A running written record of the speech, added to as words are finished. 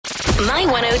My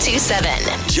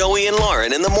 102.7. Joey and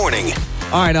Lauren in the morning.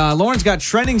 All right, Lauren's got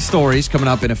trending stories coming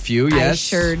up in a few, yes? I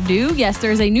sure do. Yes,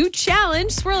 there's a new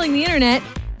challenge swirling the internet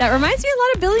that reminds me a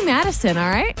lot of Billy Madison, all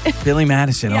right? Billy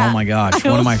Madison, Yeah. Oh my gosh,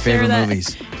 one of my favorite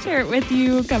movies. Share it with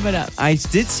you coming up. I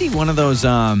did see one of those,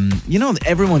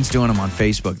 everyone's doing them on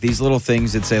Facebook. These little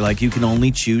things that say, like, you can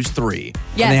only choose 3.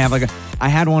 Yes. And they have, I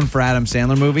had one for Adam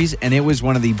Sandler movies, and it was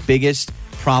one of the biggest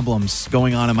problems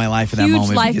going on in my life at that moment.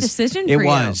 Huge life decision for it you.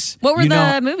 was. What were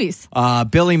the movies?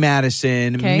 Billy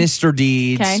Madison, Okay. Mr.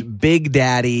 Deeds, Okay. Big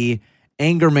Daddy,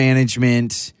 Anger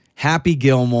Management, Happy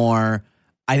Gilmore.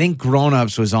 I think Grown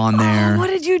Ups was on there. Oh, what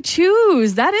did you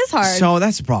choose? That is hard. So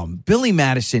that's the problem. Billy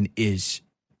Madison is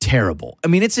terrible. I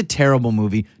mean, it's a terrible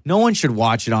movie. No one should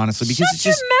watch it, honestly, because Shut it's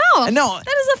just your mouth. No,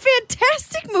 that is a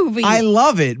fantastic movie. I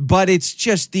love it, but it's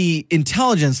just the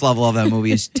intelligence level of that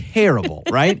movie is terrible,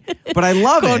 right? But I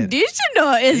love it.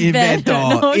 Conditioner is better.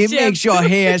 No, it Chip. makes your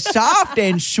hair soft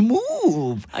and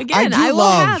smooth. Again, I will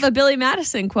have a Billy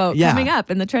Madison quote coming up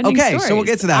in the trending Okay, stories. so we'll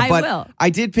get to that. I will. I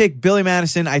did pick Billy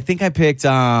Madison. I think I picked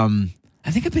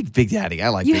Big Daddy. I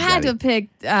like You Big had Daddy. to pick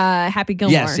Happy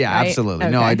Gilmore. Yes, yeah, right? absolutely.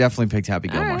 Okay. No, I definitely picked Happy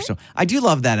Gilmore. right. So I do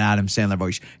love that Adam Sandler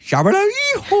voice.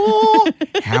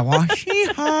 How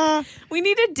We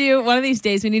need to do one of these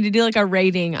days. We need to do like a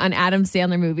rating on Adam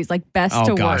Sandler movies, like best Oh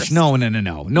to gosh, worst. no.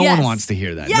 No Yes. one wants to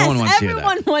hear that. Yes, no one wants to hear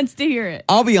everyone that. wants to hear it.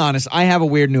 I'll be honest, I have a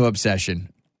weird new obsession.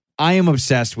 I am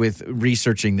obsessed with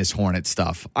researching this Hornet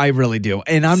stuff. I really do.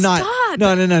 And I'm not. Stop.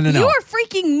 No. You are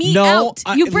freaking me No, out.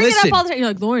 You bring it listen. up all the time. You're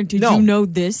like, Lauren, did No. you know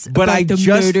this But about I the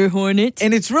just- Murder Hornet?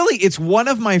 And it's one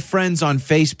of my friends on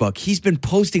Facebook. He's been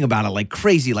posting about it like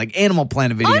crazy, like Animal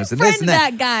Planet videos and this and Unfriend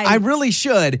that guy. I really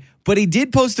should, but he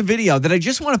did post a video that I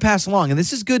just want to pass along, and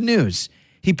this is good news.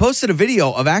 He posted a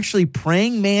video of actually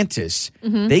praying mantis.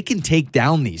 They can take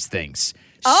down these things.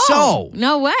 Oh, So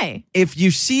no way. if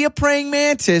you see a praying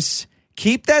mantis,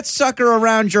 keep that sucker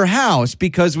around your house,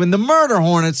 because when the murder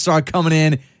hornets start coming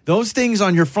in, those things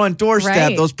on your front doorstep,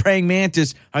 Right. those praying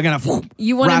mantis are going to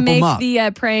You want to wrap 'em make up.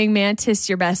 the praying mantis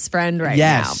your best friend right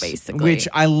now, basically. Which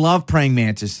I love praying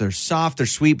mantis. They're soft, they're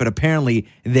sweet, but apparently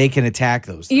they can attack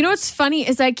those things. You know what's funny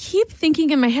is I keep thinking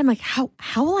in my head, I'm like, how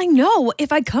will I know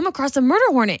if I come across a murder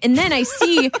hornet? And then I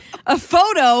see a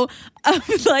photo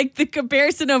of like the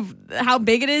comparison of how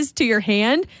big it is to your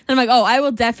hand. And I'm like, oh, I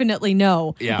will definitely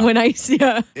know when I see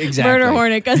a murder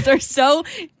hornet, because they're so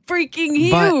freaking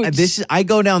huge. But I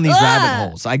go down these rabbit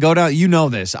holes. I go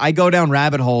down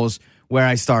rabbit holes where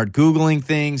I start Googling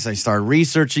things, I start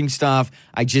researching stuff.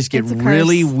 I just get It's a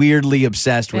really curse. weirdly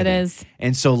obsessed with it. It is.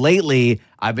 And so lately,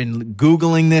 I've been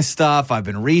Googling this stuff. I've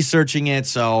been researching it.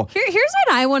 So Here's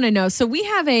what I want to know. So we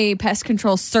have a pest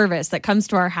control service that comes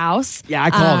to our house. yeah, I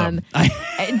call them.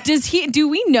 Do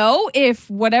we know if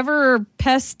whatever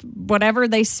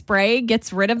they spray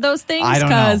gets rid of those things? I don't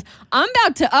know. Because I'm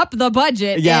about to up the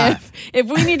budget Yeah. if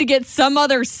we need to get some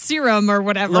other serum or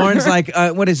whatever. Lauren's like,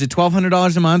 what is it,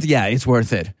 $1,200 a month? Yeah, it's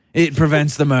worth it. It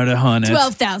prevents the murder hornet.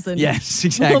 12,000. Yes,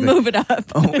 exactly. We'll move it up.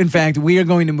 Oh, in fact, we are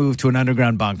going to move to an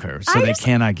underground bunker, so they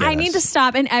cannot get us. I need to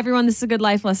stop, and everyone, this is a good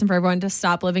life lesson for everyone, to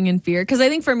stop living in fear. Because I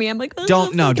think for me, I'm like,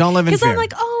 Don't live in Because fear. I'm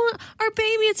like, oh, our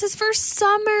baby, it's his first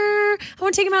summer. I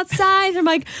want to take him outside. And I'm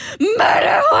like,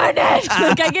 murder hornet.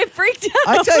 Like, I get freaked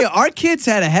out. I tell you, our kids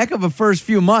had a heck of a first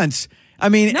few months. I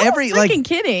mean, No, freaking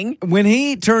kidding. When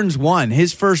he turns 1,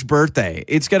 his first birthday,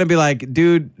 it's going to be like,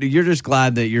 dude, you're just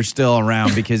glad that you're still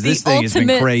around, because this thing has been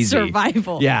ultimate crazy.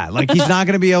 survival. Yeah, like he's not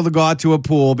going to be able to go out to a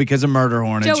pool because of murder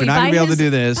hornets. Joey, you're not going to be able to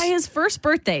do this. By his first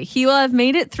birthday, he will have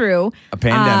made it through A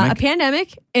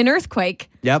pandemic. an earthquake,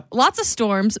 Yep. lots of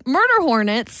storms, murder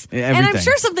hornets, Yeah, and I'm everything.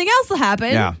 sure something else will happen.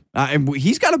 Yeah. And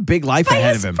he's got a big life By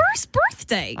ahead his of him. first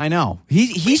birthday. I know.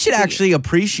 He should actually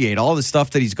appreciate all the stuff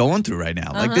that he's going through right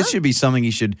now. Like, this should be something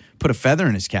he should put a feather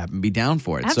in his cap and be down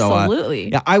for it. Absolutely. So,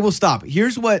 yeah, I will stop.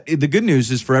 Here's what the good news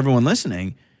is for everyone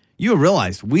listening. You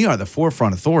realize we are the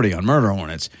forefront authority on murder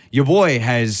hornets. Your boy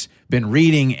has been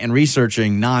reading and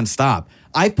researching nonstop.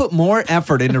 I put more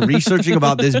effort into researching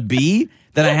about this bee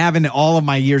than I have in all of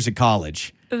my years at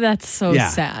college. That's so Yeah.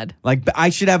 sad. Like, I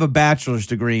should have a bachelor's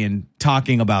degree in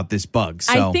talking about this bug.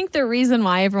 So. I think the reason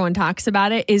why everyone talks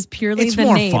about it is purely It's the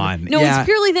more name. fun. No, Yeah. it's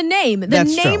purely the name. The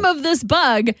That's name true. of this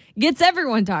bug gets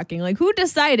everyone talking. Like, who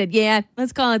decided? Yeah,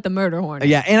 let's call it the murder hornet.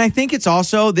 Yeah, and I think it's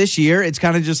also this year, it's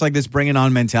kind of just like this bring it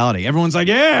on mentality. Everyone's like,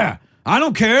 yeah, I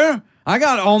don't care. I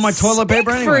got all my toilet paper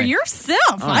Speak anyway. for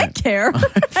yourself. I right. care.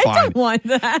 I don't want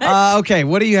that. Okay,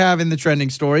 what do you have in the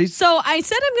trending stories? So I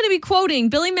said I'm going to be quoting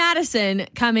Billy Madison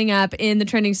coming up in the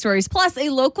trending stories, plus a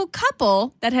local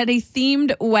couple that had a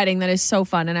themed wedding that is so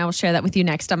fun, and I will share that with you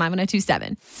next on My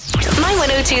 102.7. My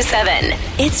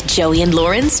 102.7. It's Joey and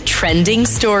Lauren's trending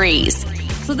stories.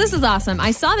 So this is awesome.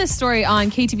 I saw this story on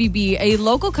KTVB. A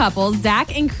local couple,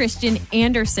 Zach and Christian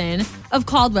Anderson of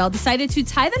Caldwell, decided to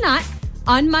tie the knot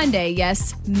on Monday.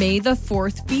 Yes, May the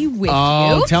 4th be with you.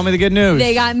 Oh, tell me the good news.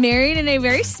 They got married in a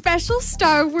very special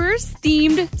Star Wars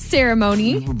themed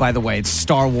ceremony. By the way, it's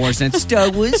Star Wars and it's Star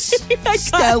Wars.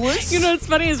 Star Wars. You know what's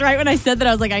funny is right when I said that,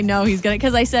 I was like, I know he's going to,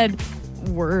 because I said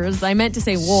wars. I meant to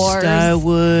say wars. Star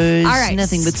Wars. All right.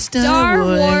 Nothing but Star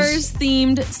Wars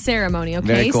themed ceremony. Okay.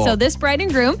 Very cool. So this bride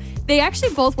and groom, they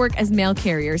actually both work as mail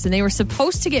carriers, and they were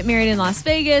supposed to get married in Las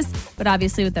Vegas, but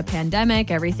obviously with the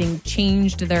pandemic, everything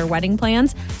changed their wedding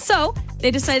plans. So they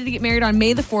decided to get married on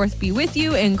May the 4th be with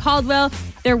you in Caldwell.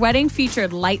 Their wedding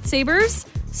featured lightsabers,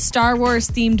 Star Wars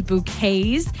themed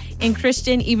bouquets, and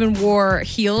Christian even wore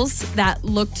heels that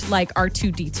looked like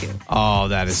R2-D2. Oh,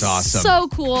 that is awesome. So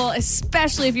cool,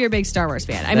 especially if you're a big Star Wars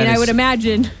fan. I mean, I would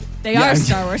imagine they are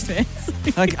Star Wars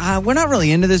fans. Like, we're not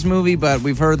really into this movie, but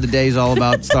we've heard the day's all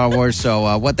about Star Wars,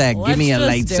 so what the heck? Give me a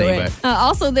lightsaber.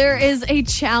 Also, there is a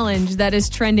challenge that is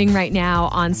trending right now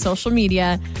on social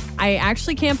media. I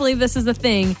actually can't believe this is a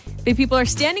thing, but people are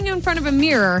standing in front of a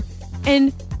mirror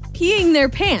and peeing their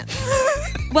pants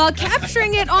while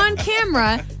capturing it on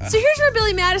camera. So here's where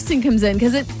Billy Madison comes in,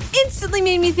 because it instantly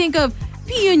made me think of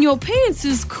peeing your pants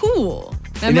is cool.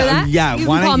 Remember that? Yeah. You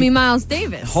can call me Miles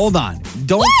Davis. Hold on.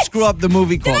 Don't screw up the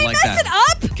movie quote like that. Did I mess it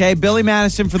up? Okay, Billy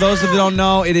Madison, for those that don't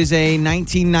know, it is a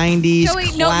 1990s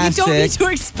classic. No, you don't need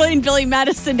to explain Billy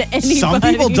Madison to anybody. Some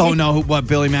people don't know what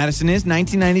Billy Madison is.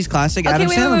 1990s classic Adam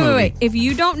Sandler movie. Wait. If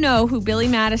you don't know who Billy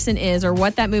Madison is or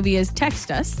what that movie is, text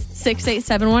us,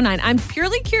 68719. I'm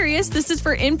purely curious. This is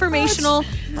for informational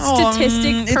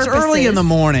statistic purposes. It's early in the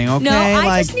morning, okay? No,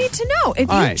 I just need to know. If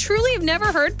you right. truly have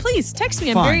never heard, please text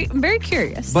me. I'm very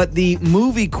curious. But the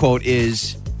movie quote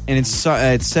is, and it's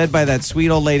said by that sweet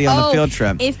old lady on the field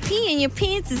trip. If peeing your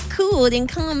pants is cool, then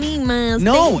call me Miles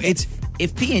No, Davis. it's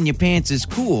if peeing your pants is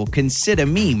cool, consider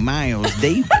me Miles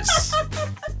Davis.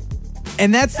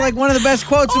 And that's like one of the best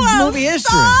quotes of movie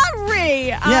history. Sorry.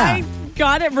 Yeah. I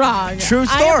got it wrong. True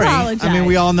story. I apologize. I mean,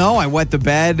 we all know I wet the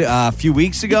bed a few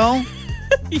weeks ago.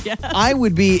 Yeah. I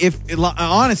would be,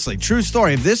 honestly, true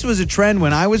story. If this was a trend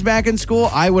when I was back in school,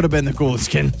 I would have been the coolest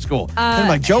kid in school.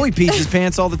 Like Joey pees his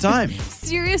pants all the time.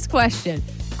 Serious question.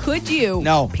 Could you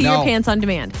pee your pants on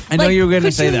demand? I know you were going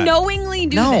to say that. Could you knowingly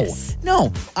do this?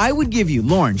 No. I would give you,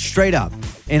 Lauren, straight up,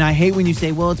 and I hate when you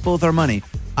say, well, it's both our money.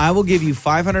 I will give you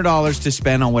 $500 to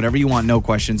spend on whatever you want, no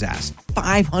questions asked.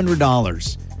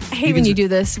 $500. I hate when you do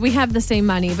this. We have the same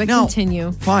money, but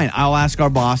continue. Fine. I'll ask our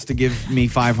boss to give me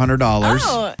 $500.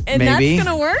 Oh, and maybe. That's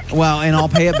going to work? Well, and I'll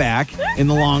pay it back in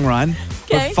the long run.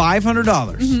 Okay. But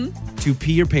 $500 to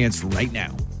pee your pants right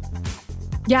now.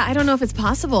 Yeah, I don't know if it's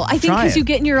possible. I think because you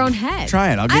get in your own head.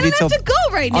 Try it. I don't have to go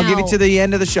right now. I'll give it to the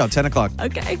end of the show, 10 o'clock.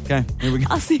 Okay. Okay, here we go.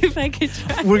 I'll see if I can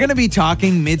try. We're going to be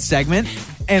talking mid-segment,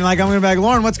 and I'm going to be like,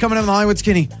 Lauren, what's coming up in the Hollywood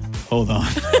Skinny? Hold on.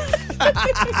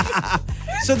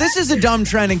 So this is a dumb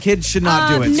trend, and kids should not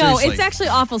do it. No, seriously. it's actually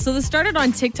awful. So this started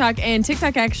on TikTok, and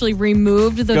TikTok actually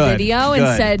removed the video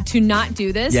and said to not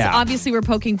do this. Yeah. Obviously, we're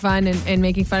poking fun and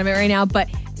making fun of it right now, but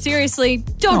seriously,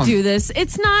 don't do this.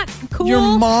 It's not cool.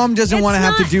 Your mom doesn't want to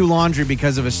have to do laundry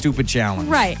because of a stupid challenge.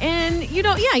 Right, and you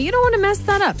don't want to mess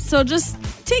that up. So just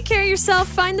take care of yourself,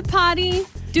 find the potty,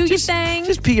 do your thing.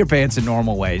 Just pee your pants in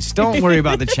normal ways. Don't worry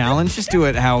about the challenge. Just do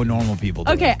it how normal people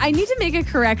do it. Okay, I need to make a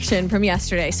correction from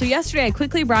yesterday. So yesterday, I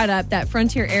quickly brought up that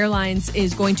Frontier Airlines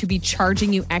is going to be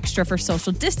charging you extra for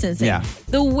social distancing. Yeah.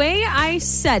 The way I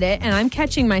said it, and I'm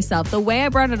catching myself, the way I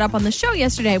brought it up on the show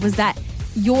yesterday was that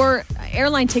your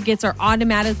airline tickets are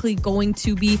automatically going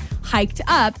to be hiked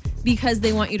up because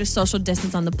they want you to social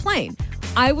distance on the plane.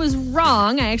 I was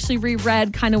wrong. I actually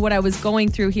reread kind of what I was going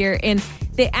through here, and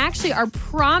they actually are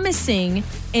promising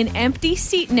an empty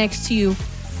seat next to you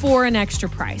for an extra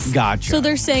price. Gotcha. So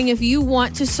they're saying if you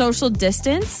want to social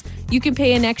distance, you can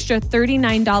pay an extra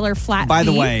 $39 flat fee. By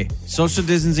the way, social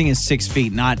distancing is 6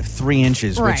 feet, not 3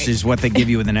 inches, which is what they give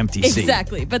you with an empty seat.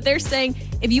 Exactly. But they're saying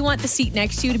if you want the seat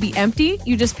next to you to be empty,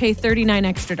 you just pay $39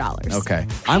 extra. Okay.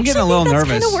 I'm getting a little nervous.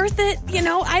 That's kind of worth it. You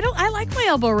know, I like my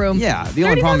elbow room. Yeah. The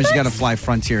only problem is you got to fly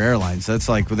Frontier Airlines. That's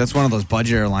one of those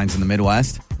budget airlines in the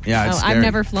Midwest. Yeah, it's scary. I've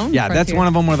never flown. Yeah, that's Frontier. one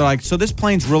of them where they're like, so this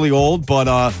plane's really old,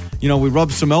 but we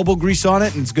rubbed some elbow grease on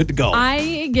it and it's good to go.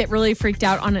 I get really freaked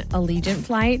out on Allegiant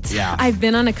flights. Yeah. I've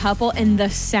been on a couple, and the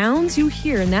sounds you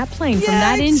hear in that plane from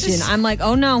that it's engine, I'm like,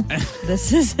 oh no,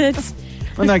 this is it.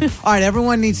 I'm like, all right,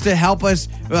 everyone needs to help us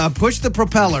push the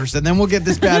propellers, and then we'll get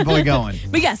this bad boy going.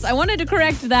 But yes, I wanted to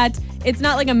correct that. It's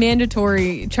not like a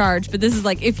mandatory charge, but this is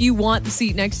like if you want the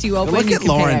seat next to you open, Look you at can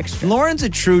Lauren. pay extra. Lauren's a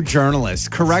true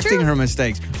journalist, correcting true. her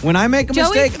mistakes. When I make a Joey,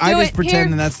 mistake, I do just it. pretend Here,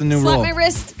 that that's the new slap rule. my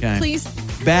wrist, Okay. please.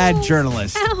 Bad Ow.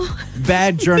 journalist. Ow.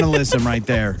 Bad journalism right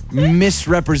there.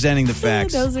 Misrepresenting the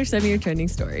facts. Those are some of your trending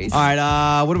stories. All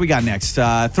right, what do we got next?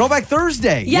 Throwback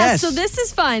Thursday. Yes, so this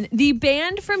is fun. The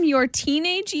band from your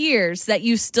teenage years that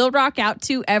you still rock out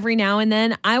to every now and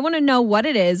then. I want to know what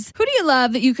it is. Who do you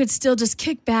love that you could still just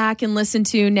kick back and listen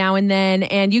to now and then?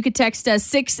 And you could text us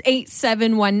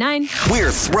 68719.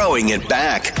 We're throwing it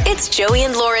back It's Joey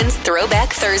and Lauren's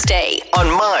Throwback Thursday. on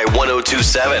My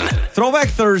 1027. Throwback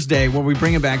Thursday, where we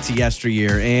bring it back to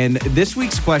yesteryear. And this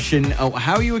week's question,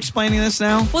 how are you explaining this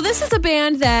now? Well, this is a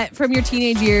band that from your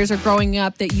teenage years or growing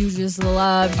up that you just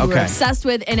loved, you were Okay. obsessed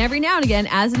with, and every now and again,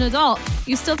 as an adult,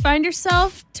 you still find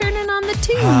yourself turning on the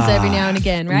tunes every now and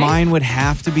again, right? Mine would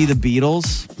have to be the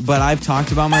Beatles, but I've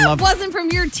talked about my That love. wasn't from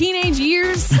your teenage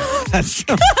years. That's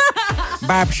true.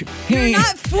 Babs, You're hey,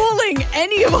 not fooling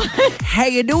anyone. how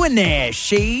you doing there,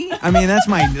 she? I mean, that's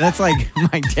like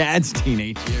my dad's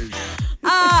teenage years.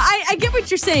 I get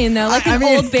what you're saying though, like I an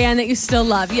mean- old band that you still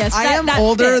love. Yes, I am that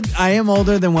older. fits. I am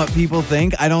older than what people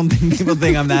think. I don't think people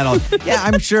think I'm that old. Yeah,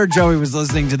 I'm sure Joey was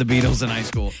listening to the Beatles in high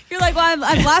school. You're like, well,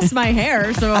 I've lost my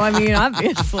hair, so I mean,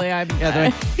 obviously, I'm. Yeah, they're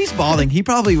like, he's balding. He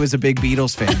probably was a big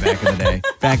Beatles fan back in the day,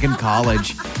 back in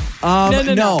college.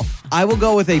 No. I will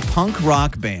go with a punk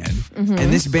rock band, and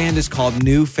this band is called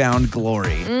New Found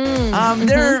Glory.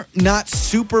 They're not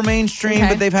super mainstream, Okay.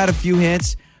 but they've had a few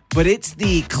hits. But it's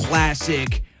the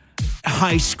classic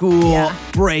high school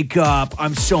breakup.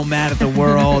 I'm so mad at the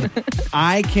world.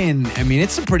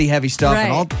 It's some pretty heavy stuff, and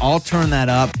Right. I'll turn that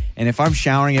up. And if I'm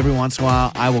showering every once in a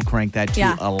while, I will crank that to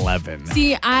Yeah. 11.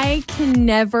 See, I can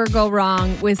never go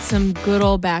wrong with some good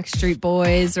old Backstreet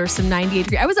Boys or some 98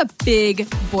 Degree. I was a big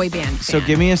boy band fan. So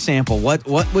give me a sample. What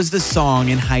was the song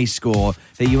in high school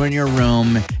that you were in your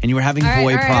room and you were having All right,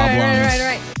 boy all right, problems? All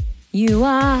right. You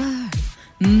are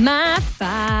my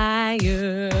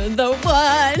fire, the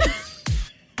one.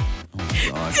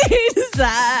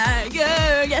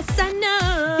 Desire, yes I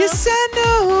know. Yes, I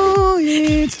know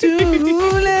it's too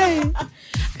late.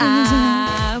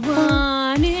 I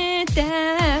want it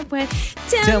that way.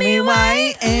 Tell me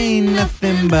why ain't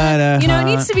nothing but a You know, it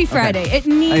needs to be Friday. Okay. It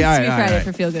needs All right, to be all Friday right.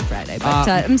 for Feel Good Friday. But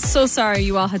I'm so sorry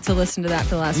you all had to listen to that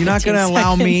for the last You're not 15 going to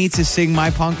allow me seconds. to sing my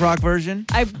punk rock version?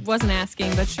 I wasn't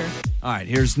asking, but sure. All right,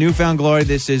 here's New Found Glory.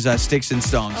 This is Sticks and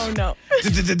Stones. Oh, no.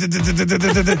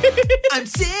 I'm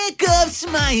sick of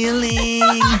smiling,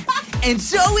 and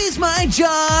so is my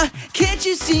jaw. Can't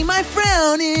you see my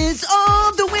frown is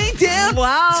all the way down?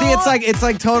 Wow. See, it's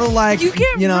like total You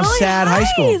get really sad high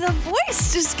school. The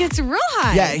voice just gets real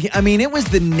high. Yeah, I mean, it was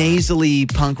the nasally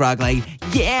punk rock, like,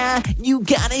 yeah, you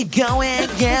got it going,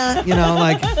 yeah.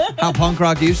 Like how punk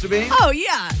rock used to be. Oh,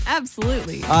 yeah.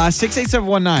 Absolutely.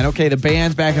 68719. Okay, the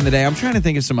bands back in the day. I'm trying to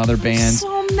think of some other bands.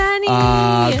 So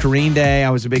many. Green Day. I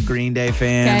was a big Green Day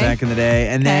fan Okay. back in the day.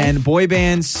 And Okay. then boy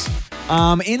bands.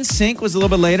 In Sync was a little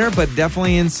bit later, but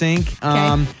definitely In Sync.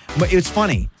 But it's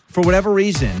funny. For whatever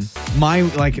reason, my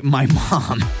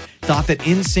mom thought that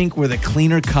In Sync were the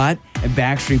cleaner cut and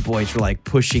Backstreet Boys were like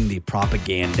pushing the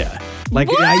propaganda. Like,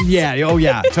 What?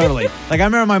 yeah, totally. Like I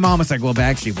remember my mom was like, "Well,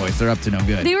 Backstreet Boys, they're up to no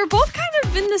good." They were both kind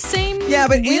of in the same Yeah,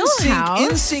 but wheelhouse.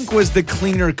 In Sync was the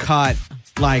cleaner cut,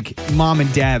 like mom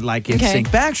and dad like In Okay. Sync.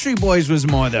 Backstreet Boys was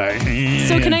more the.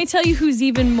 So can I tell you who's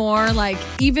even more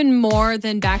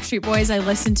than Backstreet Boys I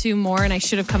listen to more, and I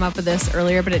should have come up with this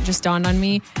earlier, but it just dawned on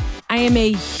me. I am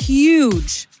a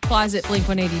huge closet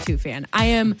Blink-182 fan. I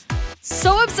am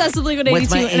so obsessed with Blink-182,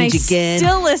 What's my and I age again?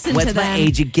 still listen What's to them my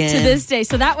age again? to this day.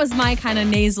 So that was my kind of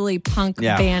nasally punk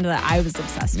Yeah. band that I was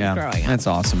obsessed with growing up. That's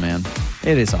awesome, man.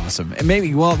 It is awesome. And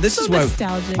maybe, this So is why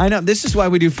nostalgic. I know this is why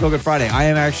we do Feel Good Friday. I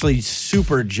am actually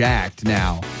super jacked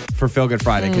now for Feel Good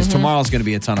Friday because Mm-hmm. tomorrow's going to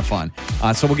be a ton of fun.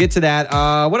 So we'll get to that.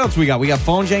 What else we got? We got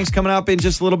Phone Jenks coming up in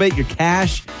just a little bit. Your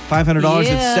cash, $500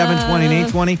 Yeah. at 7:20 and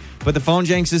 8:20. But the Phone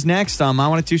Jenks is next on My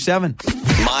 1027.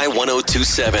 My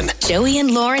 1027. Joey and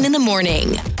Lauren in the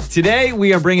morning. Today,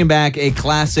 we are bringing back a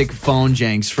classic Phone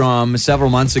Jenks from several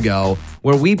months ago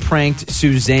where we pranked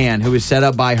Suzanne, who was set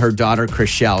up by her daughter,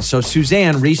 Chriselle. So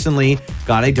Suzanne recently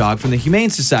got a dog from the Humane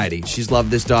Society. She's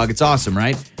loved this dog. It's awesome,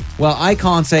 right? Well, I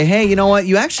call and say, hey, you know what?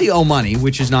 You actually owe money,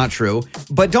 which is not true.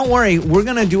 But don't worry, we're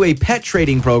going to do a pet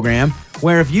trading program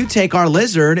where if you take our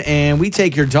lizard and we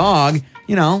take your dog,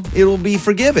 it will be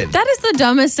forgiven. That is the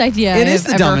dumbest idea. It is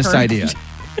the dumbest idea.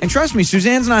 And trust me,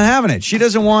 Suzanne's not having it. She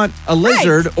doesn't want a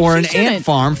lizard or an ant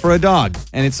farm for a dog.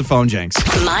 And it's the Phone Jenks.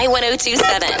 My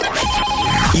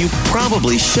 1027. You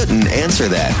probably shouldn't answer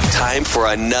that. Time for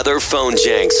another Phone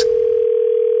Jenks.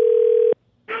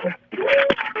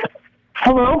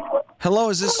 Hello? Hello,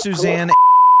 is this Suzanne? It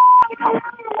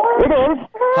is.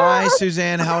 Hi,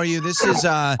 Suzanne. How are you? This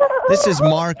is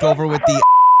Mark over with the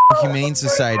Humane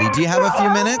Society. Do you have a few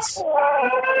minutes?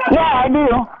 Yeah, I do.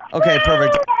 Okay,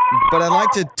 perfect. But I'd like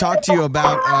to talk to you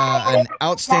about an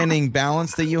outstanding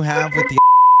balance that you have with the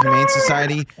Humane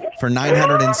Society for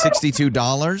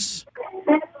 $962.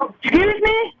 Excuse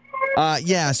me?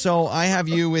 Yeah, so I have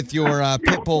you with your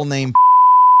pit bull named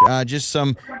just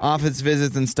some office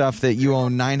visits and stuff that you owe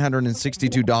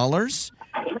 $962.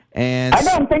 And I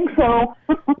don't think so.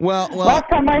 Well, Last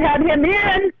time I had him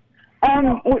in,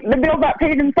 the bill got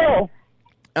paid in full.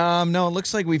 No, it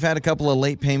looks like we've had a couple of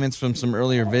late payments from some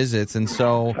earlier visits, and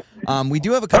so we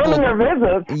do have a couple Earlier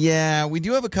visits? Yeah, we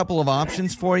do have a couple of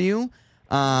options for you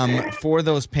for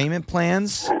those payment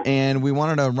plans, and we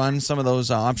wanted to run some of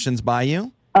those options by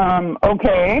you.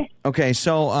 Okay. Okay,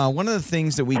 so one of the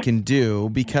things that we can do,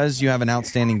 because you have an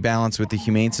outstanding balance with the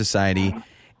Humane Society,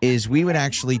 is we would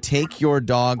actually take your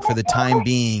dog for the time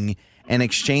being and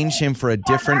exchange him for a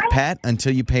different pet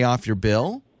until you pay off your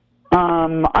bill.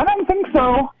 I don't think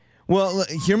so. Well,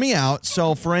 hear me out.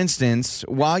 So, for instance,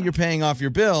 while you're paying off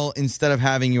your bill, instead of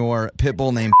having your pit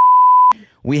bull named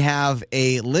we have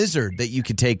a lizard that you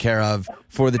could take care of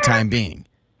for the time being.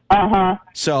 Uh-huh.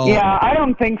 So yeah, I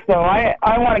don't think so. I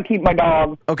want to keep my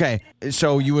dog. Okay,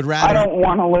 so you would rather... I don't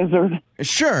want a lizard.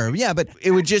 Sure, yeah, but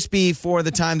it would just be for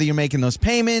the time that you're making those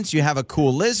payments. You have a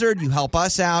cool lizard, you help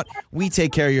us out, we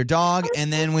take care of your dog,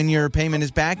 and then when your payment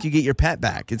is back, you get your pet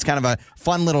back. It's kind of a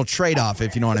fun little trade-off,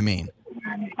 if you know what I mean.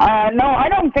 No, I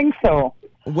don't think so.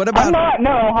 What about...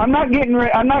 I'm not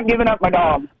giving up my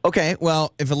dog. Okay,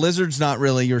 well, if a lizard's not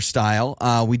really your style,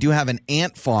 we do have an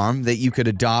ant farm that you could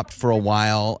adopt for a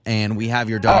while, and we have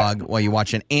your dog while you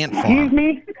watch an ant farm. Excuse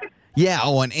me? Yeah,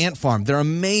 an ant farm. They're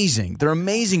amazing. They're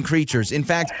amazing creatures. In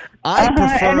fact, I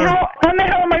prefer... And how the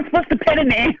hell am I supposed to pet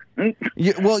an ant?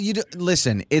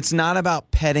 Listen, it's not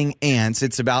about petting ants.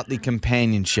 It's about the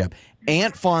companionship.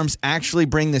 Ant farms actually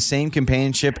bring the same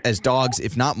companionship as dogs,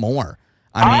 if not more.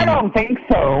 I don't think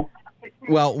so.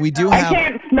 Well, we do have... I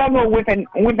can't snuggle with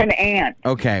an ant.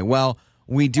 Okay, well,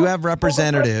 we do have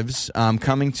representatives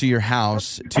coming to your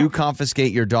house to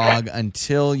confiscate your dog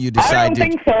until you decide I don't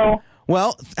think so.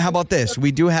 Well, how about this?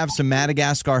 We do have some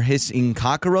Madagascar hissing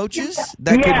cockroaches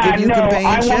that could give you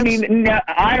companionship.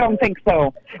 I don't think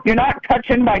so. You're not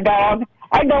touching my dog.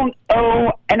 I don't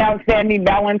owe an outstanding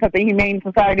balance at the Humane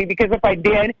Society because if I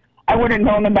did, I would have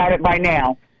known about it by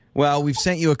now. Well, we've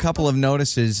sent you a couple of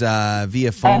notices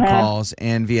via phone calls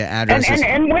and via addresses.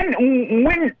 And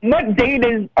what date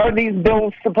are these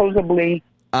bills supposedly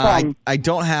from? I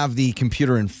don't have the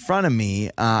computer in front of me.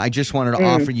 I just wanted to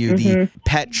offer you the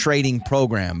pet trading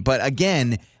program. But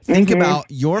again, think about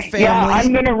your family. Yeah,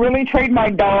 I'm going to really trade my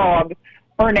dog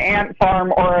for an ant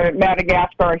farm or a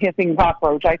Madagascar hissing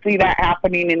cockroach. I see that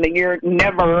happening in the year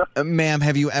never. Ma'am,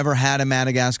 have you ever had a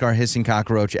Madagascar hissing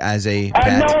cockroach as a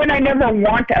pet? No, and I never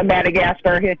want a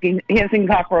Madagascar hissing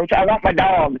cockroach. I want my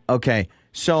dog. Okay,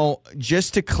 so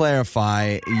just to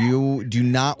clarify, you do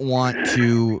not want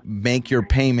to make your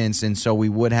payments, and so we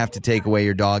would have to take away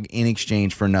your dog in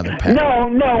exchange for another pet. No,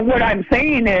 what I'm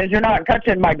saying is you're not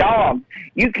touching my dog.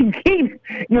 You can keep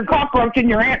your cockroach and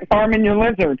your ant farm and your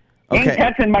lizard. Okay. Ain't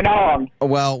touching my dog.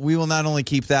 Well, we will not only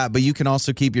keep that, but you can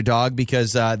also keep your dog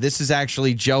because this is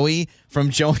actually Joey from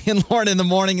Joey and Lauren in the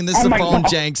morning, and this is the Phone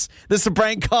Jenks. This is a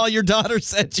prank call. Your daughter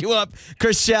set you up,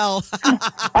 Chriselle.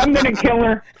 I'm going to kill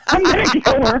her.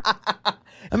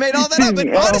 I made all that up. But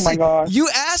honestly, my God. You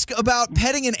ask about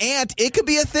petting an ant, it could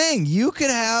be a thing. You could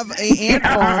have an ant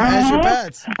farm as your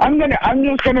pets. I'm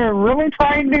just gonna really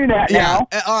try and do that now.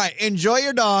 All right, enjoy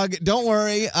your dog. Don't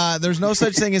worry. There's no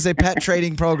such thing as a pet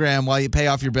trading program while you pay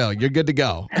off your bill. You're good to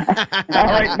go. All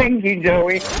right, thank you,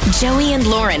 Joey. Joey and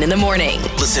Lauren in the morning.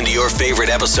 Listen to your favorite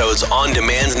episodes on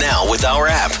demand now with our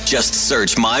app. Just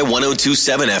search My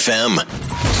 1027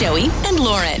 FM. Joey and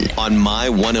Lauren on My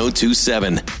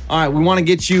 1027. All right, we want to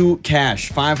get you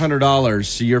cash, $500.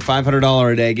 So your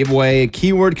 $500 a day giveaway. A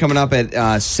keyword coming up at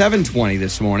 7:20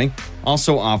 this morning.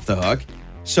 Also off the hook.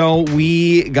 So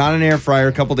we got an air fryer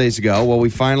a couple days ago. Well, we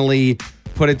finally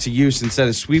put it to use. Instead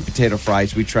of sweet potato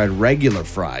fries, we tried regular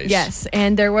fries. Yes,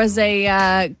 and there was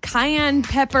a cayenne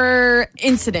pepper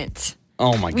incident.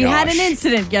 Oh, my gosh. We had an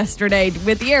incident yesterday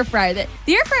with the air fryer.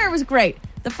 The air fryer was great.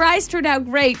 The fries turned out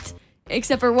great,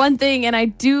 except for one thing, and I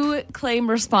do claim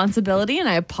responsibility, and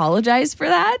I apologize for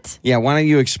that. Yeah, why don't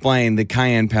you explain the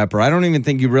cayenne pepper? I don't even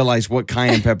think you realize what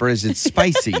cayenne pepper is. It's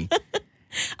spicy.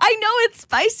 I know it's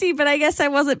spicy, but I guess I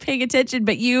wasn't paying attention.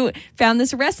 But you found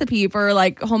this recipe for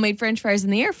like homemade French fries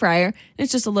in the air fryer.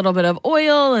 It's just a little bit of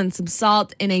oil and some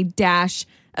salt and a dash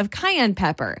of cayenne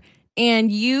pepper.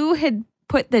 And you had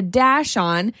put the dash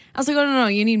on. I was like, oh, no,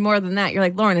 you need more than that. You're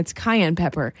like, Lauren, it's cayenne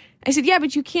pepper. I said, yeah,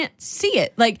 but you can't see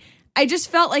it. Like, I just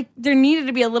felt like there needed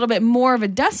to be a little bit more of a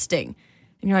dusting.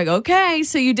 And you're like, okay.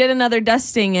 So you did another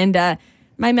dusting, and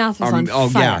my mouth was on fire.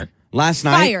 Yeah. Last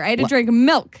night, I had to drink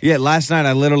milk. Yeah, last night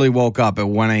I literally woke up at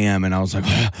 1 a.m. and I was like,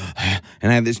 and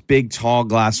I had this big tall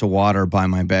glass of water by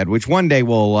my bed, which one day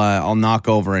I'll knock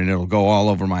over and it'll go all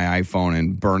over my iPhone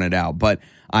and burn it out. But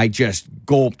I just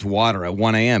gulped water at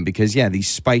 1 a.m. because, these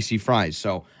spicy fries.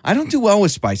 So I don't do well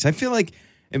with spice. I feel like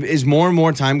as more and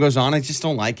more time goes on, I just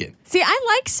don't like it. See,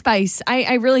 I like spice.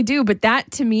 I really do. But that,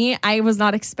 to me, I was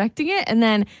not expecting it. And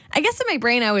then I guess in my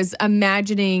brain, I was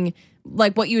imagining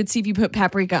like what you would see if you put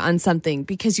paprika on something,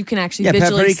 because you can actually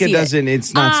visually see paprika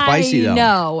it's not spicy though.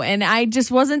 No, and I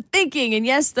just wasn't thinking. And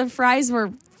yes, the fries were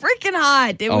freaking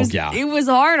hot. It was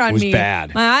hard on me. It was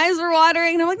bad. My eyes were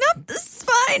watering, and I'm like, nope, this is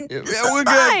fine. This is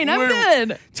fine. I'm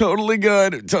good. Totally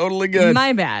good. Totally good.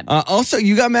 My bad. Also,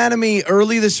 you got mad at me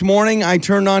early this morning. I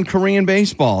turned on Korean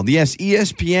baseball. Yes,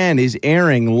 ESPN is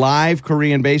airing live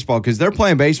Korean baseball because they're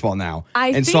playing baseball now.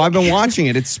 So I've been watching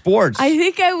it. It's sports. I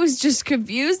think I was just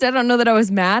confused. I don't know that I was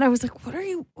mad. I was like, what are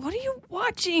you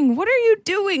watching? What are you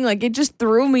doing? Like, it just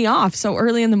threw me off so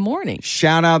early in the morning.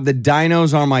 Shout out, the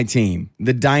Dinos on my team.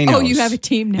 The Dinos. Oh, you have a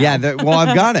team now. Yeah,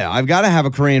 I've got to. I've got to have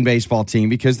a Korean baseball team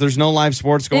because there's no live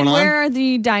sports going on. Where are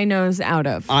the Dinos out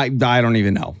of? I don't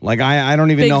even know. Like, I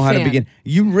don't even know how to begin.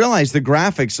 You realize the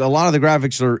graphics, a lot of the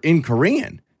graphics are in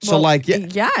Korean. So,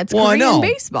 it's Korean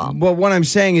baseball. But what I'm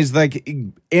saying is, like,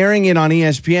 airing it on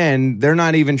ESPN, they're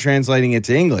not even translating it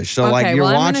to English. So, you're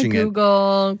watching it.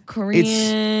 Google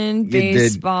Korean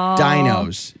baseball. The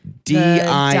Dinos.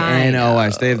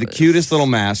 Dinos. They have the cutest little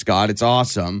mascot. It's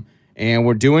awesome. And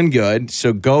we're doing good.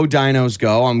 So, go Dinos,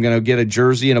 go. I'm going to get a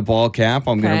jersey and a ball cap.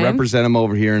 I'm going to represent them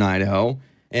over here in Idaho.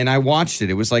 And I watched it.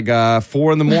 It was like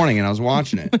 4 in the morning, and I was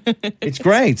watching it. It's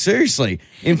great, seriously.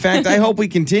 In fact, I hope we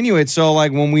continue it. So,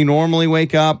 like, when we normally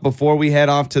wake up before we head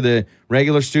off to the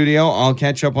regular studio, I'll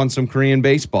catch up on some Korean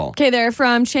baseball. Okay, they're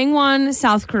from Changwon,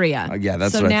 South Korea. Yeah,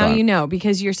 that's so what I thought. So now you know,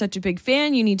 because you're such a big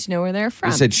fan, you need to know where they're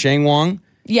from. You said Changwon?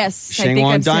 Yes, Changwon I think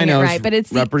I'm saying it Dinos right, but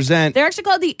it's represent. They're actually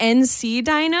called the NC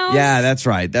Dinos. Yeah, that's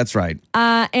right. That's right.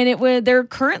 And they're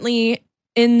currently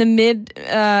in the mid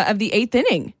of the 8th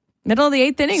inning. Middle of the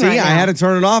 8th inning. See, I had to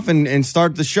turn it off and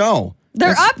start the show.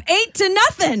 They're up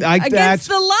 8-0 against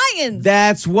the Lions.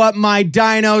 That's what my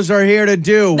Dinos are here to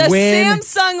do. The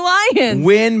Samsung Lions.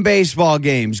 Win baseball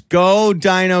games. Go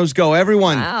Dinos, go.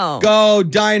 Everyone, go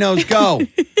Dinos, go.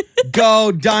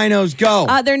 Go Dinos,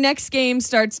 go. Their next game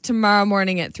starts tomorrow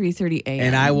morning at 3:30 a.m.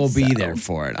 And I will be there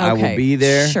for it. Okay, I will be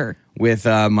there. Sure. With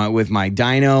my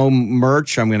Dino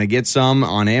merch. I'm going to get some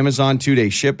on Amazon, 2-day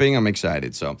shipping. I'm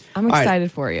excited. So I'm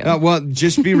excited for you. Well,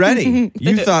 just be ready.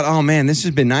 You thought, oh man, this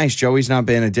has been nice. Joey's not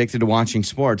been addicted to watching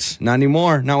sports. Not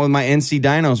anymore. Not with my NC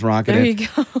Dinos rocking there it. There you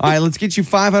go. All right, let's get you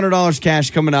 $500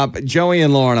 cash coming up. Joey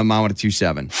and Lauren on My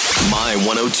 1027. My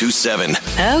 1027.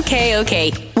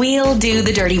 Okay. We'll do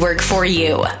the dirty work for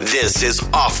you. This is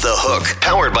Off the Hook,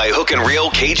 powered by Hook and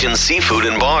Reel Cajun Seafood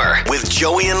and Bar, with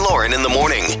Joey and Lauren in the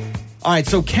morning. All right,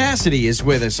 so Cassidy is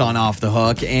with us on Off the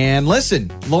Hook. And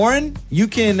listen, Lauren, you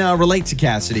can relate to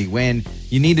Cassidy when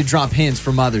you need to drop hints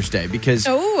for Mother's Day because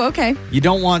you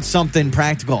don't want something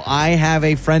practical. I have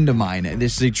a friend of mine, and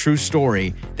this is a true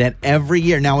story, that every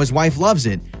year, now his wife loves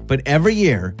it, but every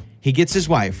year he gets his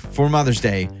wife for Mother's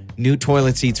Day new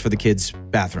toilet seats for the kids'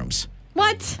 bathrooms.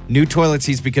 What? New toilet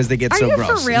seats because they get so gross.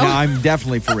 Are you for real? No, I'm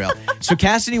definitely for real. So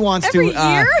Cassidy wants every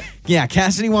year? Yeah,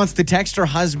 Cassidy wants to text her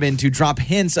husband to drop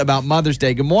hints about Mother's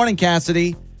Day. Good morning,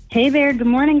 Cassidy. Hey there. Good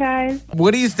morning, guys.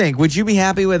 What do you think? Would you be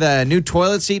happy with a new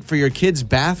toilet seat for your kid's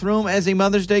bathroom as a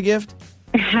Mother's Day gift?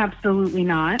 Absolutely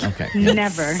not. Okay.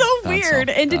 Never. So weird.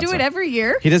 And to do it every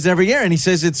year? He does every year, and he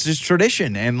says it's just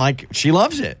tradition, and like she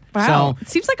loves it. Wow. So, it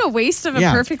seems like a waste of a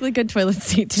perfectly good toilet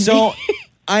seat to me. So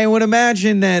I would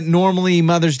imagine that normally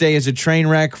Mother's Day is a train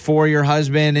wreck for your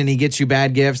husband, and he gets you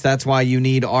bad gifts. That's why you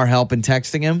need our help in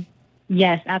texting him.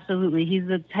 Yes, absolutely. He's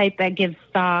the type that gives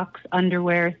socks,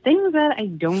 underwear, things that I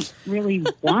don't really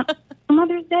want for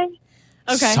Mother's Day.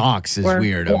 Okay. Socks is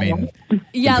weird. I mean,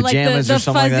 Yeah, the like the pajamas or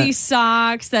something like fuzzy that?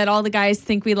 socks that all the guys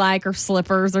think we like, or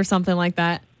slippers or something like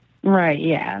that. Right,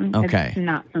 yeah. Okay. It's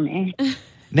not for me.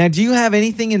 Now, do you have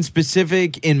anything in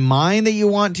specific in mind that you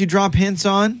want to drop hints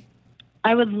on?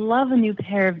 I would love a new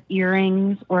pair of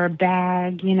earrings or a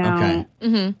bag, you know.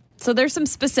 Okay. So there's some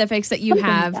specifics that you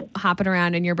have hopping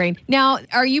around in your brain. Now,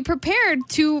 are you prepared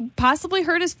to possibly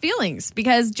hurt his feelings?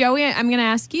 Because, Joey, I'm going to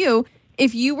ask you,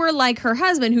 if you were like her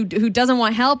husband who doesn't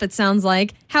want help, it sounds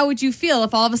like, how would you feel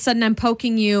if all of a sudden I'm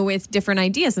poking you with different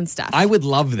ideas and stuff? I would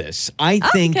love this. I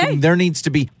think there needs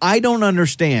to be, I don't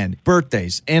understand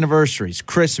birthdays, anniversaries,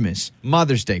 Christmas,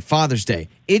 Mother's Day, Father's Day.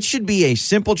 It should be a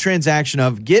simple transaction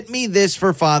of get me this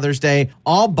for Father's Day.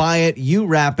 I'll buy it. You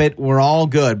wrap it. We're all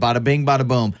good. Bada bing, bada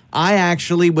boom. I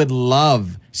actually would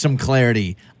love some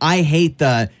clarity. I hate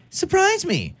the surprise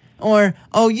me. Or,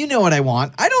 oh, you know what I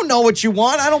want. I don't know what you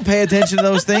want. I don't pay attention to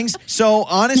those things. So,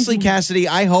 honestly, Cassidy,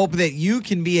 I hope that you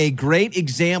can be a great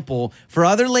example for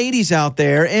other ladies out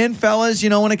there and fellas, you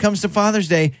know, when it comes to Father's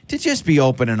Day, to just be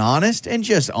open and honest and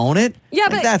just own it. Yeah,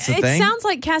 Like, but that's the it thing. sounds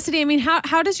like, Cassidy, I mean,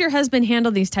 how does your husband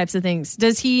handle these types of things?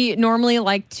 Does he normally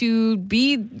like to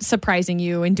be surprising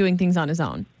you and doing things on his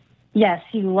own? Yes,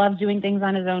 he loves doing things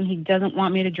on his own. He doesn't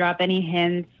want me to drop any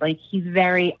hints. Like, he's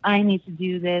very, I need to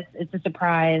do this. It's a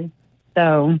surprise.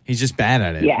 So He's just bad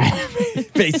at it. Yeah.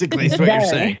 Basically, is what you're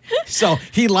saying. So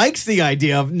he likes the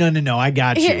idea of, no, I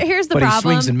got you. Here's the but problem. he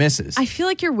swings and misses. I feel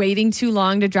like you're waiting too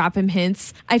long to drop him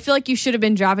hints. I feel like you should have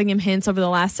been dropping him hints over the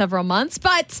last several months,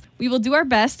 but we will do our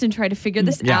best and try to figure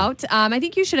this out. I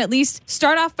think you should at least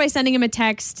start off by sending him a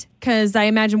text, because I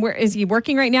imagine, where is he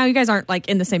working right now? You guys aren't like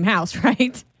in the same house,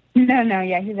 right? No,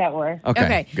 yeah, he's at work.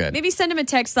 Okay, good. Maybe send him a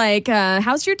text like,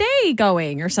 how's your day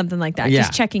going? Or something like that. Yeah.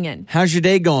 Just checking in. How's your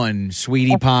day going,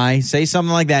 sweetie pie? Say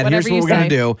something like that. Whatever Here's what you we're going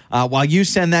say. to do. While you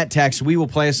send that text, we will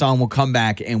play a song. We'll come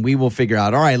back and we will figure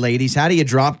out, all right, ladies, how do you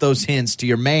drop those hints to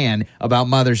your man about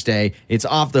Mother's Day? It's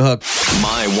Off the Hook.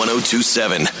 My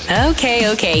 1027.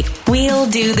 Okay. We'll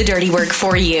do the dirty work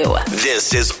for you.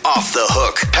 This is Off the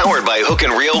Hook, powered by Hook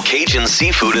and Reel Cajun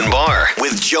Seafood and Bar,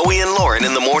 with Joey and Lauren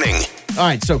in the morning. All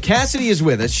right, so Cassidy is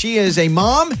with us. She is a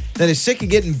mom that is sick of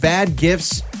getting bad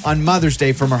gifts on Mother's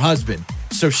Day from her husband.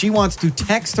 So she wants to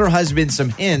text her husband some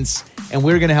hints, and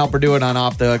we're going to help her do it on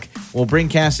Off the Hook. We'll bring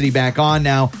Cassidy back on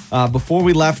now. Before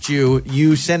we left you,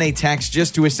 you sent a text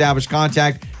just to establish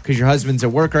contact because your husband's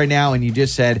at work right now, and you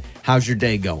just said, how's your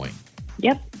day going?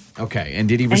 Yep. Okay, and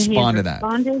did he And respond to that?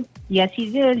 responded. Yes,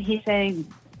 he did. He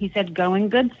said going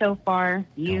good so far.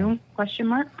 You? Question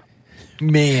mark.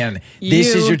 Man,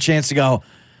 this is your chance to go,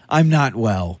 I'm not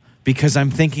well because I'm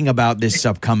thinking about this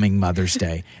upcoming Mother's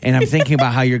Day, and I'm thinking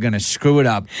about how you're going to screw it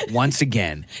up once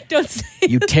again. Don't say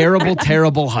You terrible,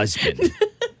 terrible husband.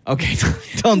 Okay,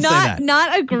 don't say that.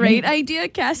 Not a great idea,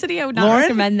 Cassidy. I would not Lauren,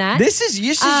 recommend that. This is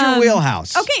your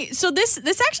wheelhouse. Okay, so this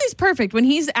actually is perfect. When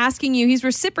he's asking you, he's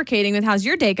reciprocating with how's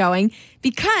your day going,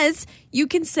 because you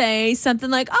can say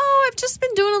something like, oh, I've just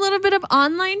been doing a little bit of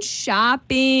online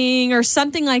shopping or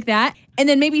something like that, and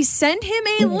then maybe send him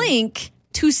a link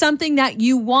to something that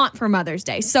you want for Mother's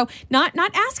Day. So not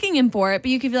asking him for it, but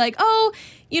you could be like, oh,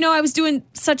 you know, I was doing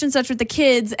such and such with the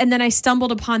kids, and then I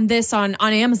stumbled upon this on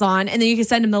Amazon, and then you can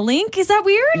send him the link. Is that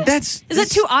weird? Is that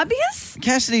too obvious?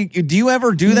 Cassidy, do you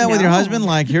ever do that with your husband?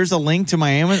 Like, here's a link to my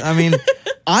Amazon. I mean,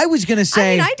 I was going to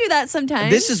say. I do that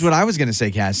sometimes. This is what I was going to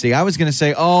say, Cassidy. I was going to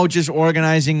say, oh, just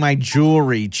organizing my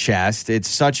jewelry chest. It's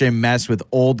such a mess with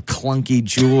old clunky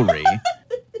jewelry.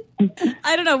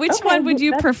 I don't know. Which one would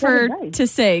you that's prefer good advice. to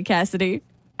say, Cassidy?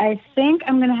 I think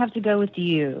I'm going to have to go with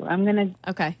you. I'm going to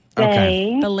Okay.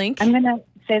 say The link? I'm going to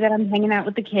say that I'm hanging out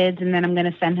with the kids, and then I'm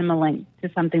going to send him a link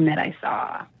to something that I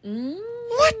saw.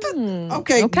 What the?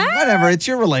 Okay, whatever. It's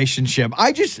your relationship.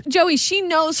 Joey, she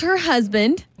knows her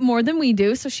husband more than we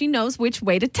do, so she knows which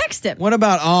way to text him. What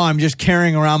about, I'm just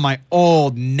carrying around my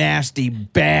old nasty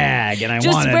bag and I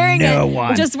want a new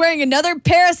one. Just wearing another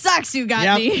pair of socks you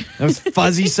got me. Yep, those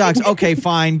fuzzy socks. Okay,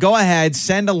 fine. Go ahead.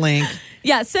 Send a link.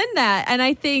 Yeah, send that. And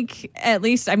I think at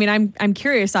least, I mean, I'm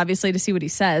curious, obviously, to see what he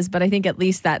says, but I think at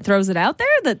least that throws it out there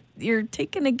that you're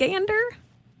taking a gander.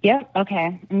 Yep.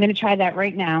 Okay. I'm going to try that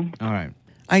right now. All right.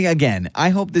 I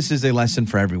hope this is a lesson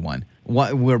for everyone.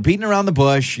 we're beating around the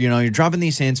bush. You're dropping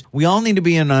these hints. We all need to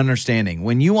be in understanding.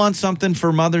 When you want something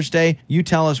for Mother's Day, you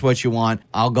tell us what you want.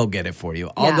 I'll go get it for you.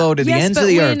 I'll go to the ends of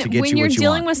the earth to get you what you want. When you're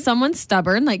dealing with someone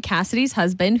stubborn like Cassidy's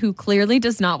husband who clearly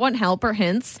does not want help or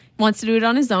hints, wants to do it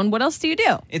on his own, what else do you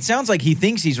do? It sounds like he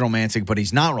thinks he's romantic, but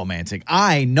he's not romantic.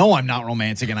 I know I'm not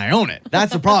romantic, and I own it.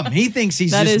 That's the problem. He thinks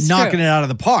he's just knocking it out of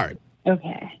the park.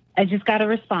 Okay. I just got a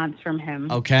response from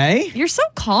him. Okay. You're so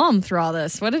calm through all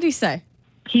this. What did he say?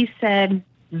 He said,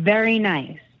 very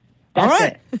nice. That's all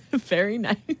right. Very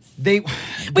nice.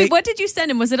 Wait, what did you send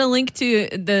him? Was it a link to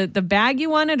the bag you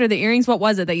wanted or the earrings? What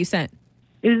was it that you sent?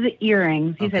 It was the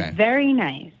earrings. He said, very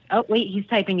nice. Oh, wait, he's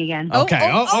typing again.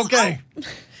 Okay. Okay.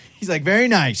 He's like, very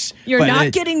nice. You're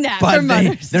not getting that for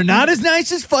Mother's Day. They're not as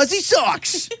nice as fuzzy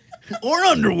socks or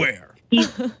underwear. He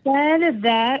said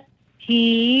that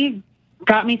he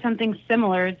got me something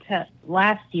similar to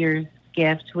last year's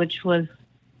gift, which was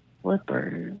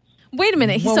slippers. Wait a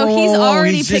minute. So he's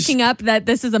already picking up that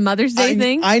this is a Mother's Day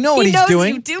thing? I know what he's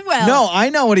doing. You do well. No, I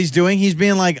know what he's doing. He's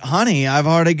being like, honey, I've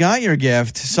already got your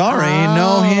gift. Sorry,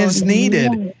 no hints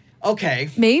needed. Okay.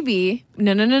 Maybe.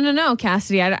 No,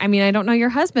 Cassidy. I mean, I don't know your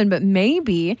husband, but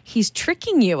maybe he's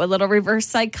tricking you. A little reverse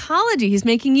psychology. He's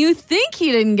making you think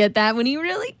he didn't get that when he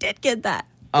really did get that.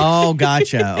 Oh,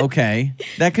 gotcha. Okay.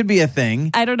 That could be a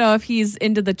thing. I don't know if he's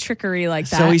into the trickery like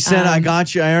that. So he said, I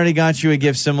already got you a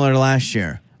gift similar to last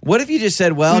year. What if you just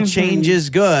said, well, change is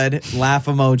good, laugh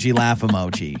emoji, laugh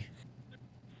emoji?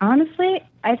 Honestly,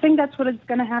 I think that's what it's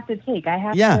going to have to take. I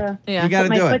have to you got to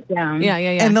do it. Foot down. Yeah.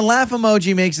 And the laugh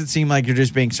emoji makes it seem like you're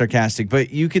just being sarcastic,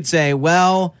 but you could say,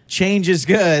 well, change is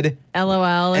good.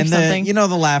 LOL or and something. The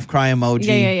laugh cry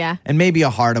emoji. Yeah. And maybe a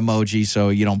heart emoji so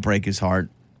you don't break his heart.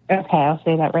 Okay, I'll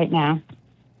say that right now.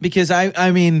 Because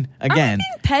I mean, again, I'm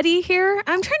being petty here.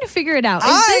 I'm trying to figure it out.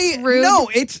 Is this rude? No,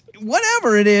 it's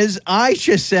whatever it is. I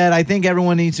just said I think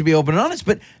everyone needs to be open and honest.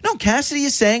 But no, Cassidy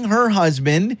is saying her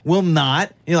husband will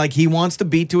not. He wants to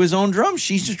beat to his own drum.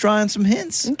 She's just trying some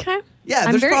hints. Okay. Yeah,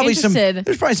 I'm there's very probably interested.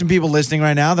 there's probably some people listening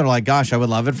right now that are like, "Gosh, I would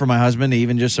love it for my husband to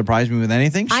even just surprise me with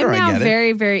anything." Sure, I'm now I get it.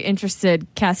 very, very interested,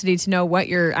 Cassidy, to know what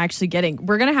you're actually getting.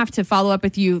 We're gonna have to follow up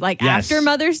with you after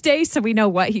Mother's Day, so we know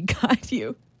what he got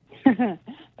you.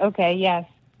 Okay. Yes.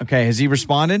 Okay. Has he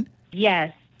responded?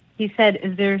 Yes. He said,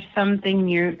 is there something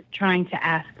you're trying to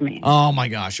ask me? Oh, my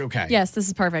gosh. Okay. Yes, this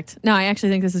is perfect. No, I actually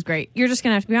think this is great. You're just going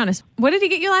to have to be honest. What did he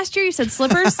get you last year? You said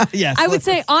slippers? Yes. I would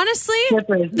say, honestly,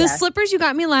 the slippers you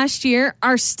got me last year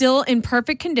are still in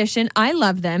perfect condition. I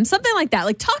love them. Something like that.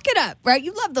 Like, talk it up, right?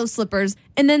 You love those slippers.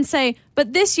 And then say,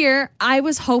 but this year, I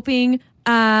was hoping...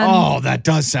 that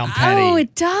does sound petty. Oh,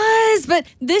 it does. But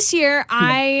this year,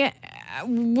 I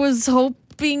was hoping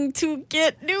to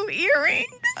get new earrings.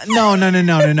 No.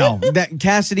 That,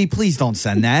 Cassidy, please don't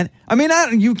send that. I mean,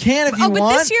 you can if you want.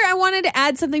 But this year I wanted to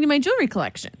add something to my jewelry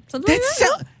collection. Something like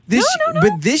that. No.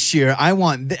 But this year I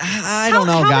want. I don't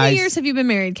know, guys. How many years have you been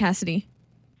married, Cassidy?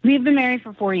 We've been married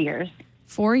for 4 years.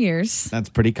 4 years. That's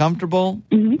pretty comfortable.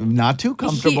 Mm-hmm. Not too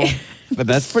comfortable, but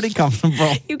that's pretty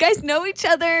comfortable. You guys know each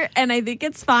other, and I think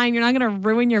it's fine. You're not going to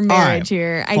ruin your marriage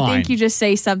here. Fine. I think you just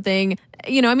say something.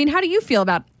 I mean, how do you feel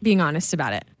about being honest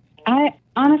about it?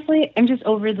 Honestly, I'm just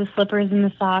over the slippers and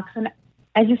the socks, and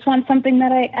I just want something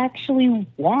that I actually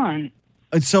want.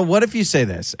 So what if you say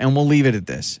this, and we'll leave it at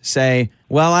this. Say,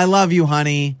 well, I love you,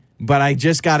 honey, but I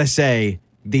just got to say,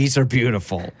 these are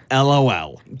beautiful.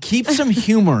 LOL. Keep some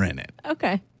humor in it.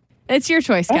 Okay. It's your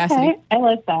choice, Cassidy. Okay, I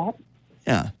like that.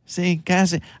 Yeah. See,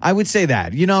 Cassidy, I would say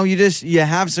that. You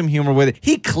have some humor with it.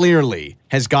 He clearly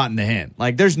has gotten the hint.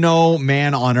 Like, there's no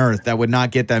man on earth that would not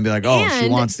get that and be like, oh, she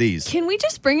wants these. Can we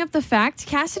just bring up the fact,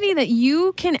 Cassidy, that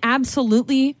you can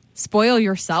absolutely spoil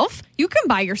yourself? You can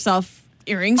buy yourself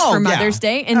earrings for Mother's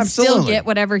Day and still get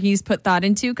whatever he's put thought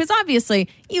into. Because obviously,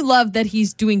 you love that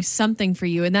he's doing something for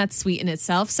you, and that's sweet in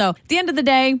itself. So at the end of the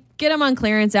day, get them on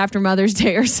clearance after Mother's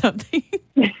Day or something.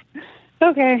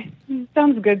 Okay.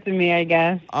 Sounds good to me, I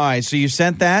guess. All right. So you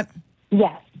sent that?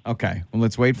 Yes. Okay. Well,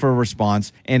 let's wait for a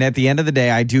response. And at the end of the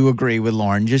day, I do agree with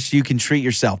Lauren. Just you can treat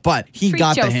yourself. But he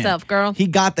got the hint. Treat yourself, girl. He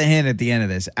got the hint at the end of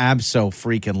this.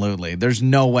 Abso-freaking-lutely. There's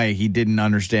no way he didn't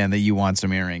understand that you want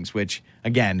some earrings, which,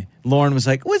 again, Lauren was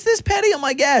like, was this petty? I'm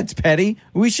like, yeah, it's petty.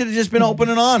 We should have just been open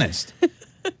and honest.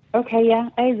 Okay, yeah,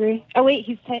 I agree. Oh, wait,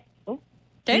 he said...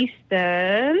 Okay. He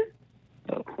said...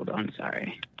 Oh, hold on,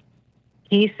 sorry.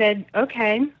 He said,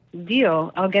 okay,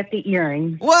 deal. I'll get the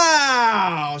earrings.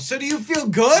 Wow. So do you feel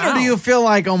good or do you feel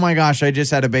like, oh my gosh, I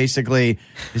just had to basically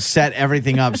set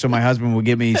everything up so my husband will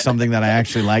give me something that I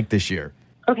actually like this year?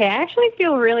 Okay, I actually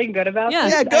feel really good about Yeah.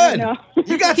 this. Yeah, I good. don't know.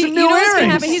 You got some You new know what's gonna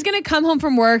earrings. happen? He's gonna come home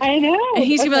from work. I know. And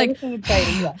he's gonna be like, this is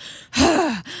exciting.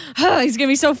 Yeah. he's gonna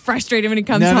be so frustrated when he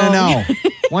comes No, home. no.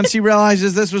 Once he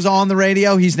realizes this was on the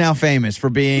radio, he's now famous for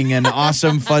being an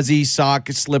awesome fuzzy sock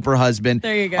slipper husband.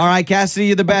 There you go. All right, Cassidy,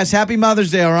 you're the best. Happy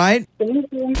Mother's Day, all right? Thank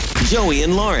you. Joey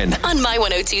and Lauren. On My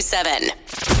 1027.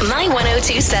 My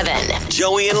 1027.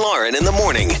 Joey and Lauren in the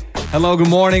morning. Hello, good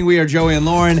morning. We are Joey and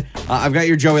Lauren. I've got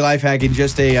your Joey life hack in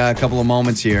just a couple of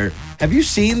moments here. Have you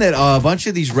seen that a bunch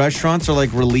of these restaurants are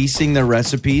like releasing their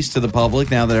recipes to the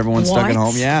public now that everyone's stuck at What?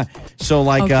 home? Yeah. So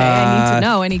like, Okay, I need to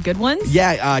know. Any good ones?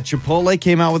 Yeah, Chipotle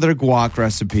came out with their guac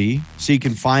recipe, so you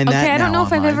can find that. Okay, I don't now know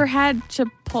if I've online. ever had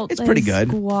Chipotle. It's pretty good.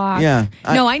 Guac. Yeah.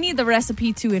 No, I need the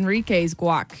recipe to Enrique's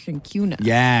guac and tuna.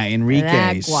 Yeah, That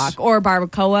Enrique's. guac. Or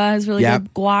barbacoa is really Yep.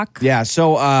 good guac. Yeah,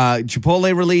 so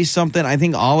Chipotle released something. I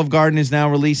think Olive Garden is now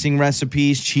releasing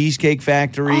recipes. Cheesecake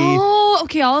Factory. Oh,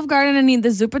 okay. Olive Garden, I need the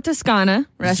Zuppa Toscana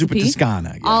recipe. Zuppa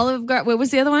Toscana. Yeah. Olive Garden. What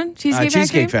was the other one? Cheesecake Factory?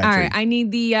 Cheesecake Factory. All right. I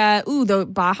need the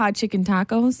Baja chicken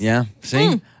tacos. Yeah,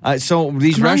 see? So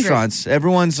these I'm hungry. restaurants,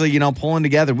 everyone's, pulling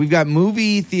together. We've got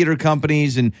movie theater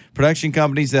companies and production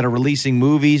companies that are releasing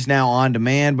movies now on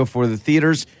demand before the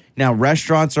theaters. Now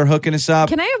restaurants are hooking us up.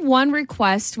 Can I have one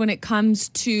request when it comes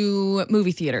to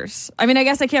movie theaters? I mean, I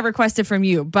guess I can't request it from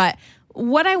you, but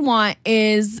what I want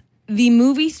is the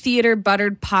movie theater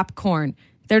buttered popcorn.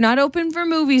 They're not open for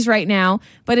movies right now,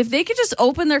 but if they could just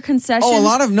open their concessions. Oh, a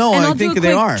lot of no, and I I'll think do a they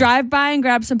quick are. drive by and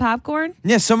grab some popcorn.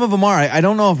 Yeah, some of them are. I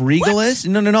don't know if Regal is.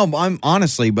 No. I'm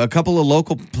honestly, but a couple of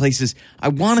local places. I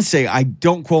want to say,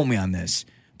 don't quote me on this,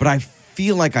 but I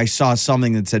feel like I saw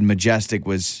something that said Majestic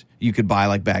was, you could buy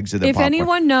like bags of their If popcorn.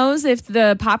 anyone knows if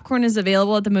the popcorn is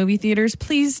available at the movie theaters,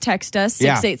 please text us,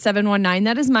 Yeah. 68719.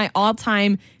 That is my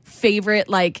all-time favorite,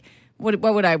 what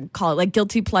would I call it? Like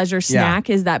guilty pleasure snack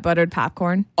is that buttered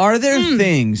popcorn. Are there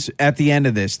things at the end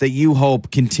of this that you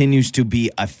hope continues to be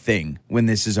a thing when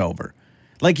this is over?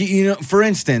 Like, for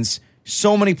instance,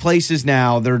 so many places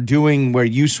now they're doing where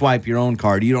you swipe your own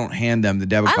card. You don't hand them the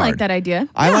debit I card. like that idea.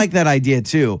 I Yeah. like that idea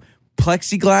too.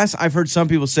 Plexiglass, I've heard some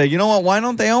people say, you know what, why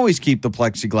don't they always keep the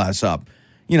plexiglass up?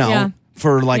 Yeah.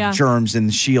 For Yeah. germs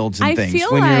and shields and I things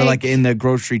feel when you're like in the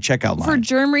grocery checkout line. For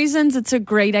germ reasons, it's a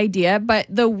great idea, but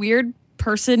the weird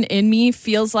person in me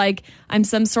feels like I'm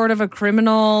some sort of a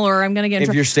criminal or I'm going to get in If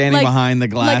trouble. you're standing behind the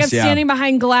glass, Like I'm yeah. standing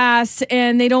behind glass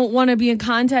and they don't want to be in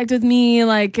contact with me.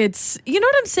 Like it's, you know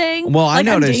what I'm saying? Well, like I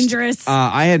noticed. I'm dangerous.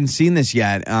 I hadn't seen this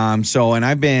yet. And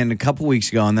I've been a couple weeks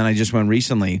ago, and then I just went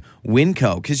recently.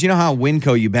 Winco, because you know how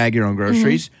Winco you bag your own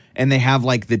groceries, Mm-hmm. and they have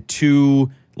like the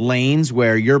two lanes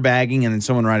where you're bagging and then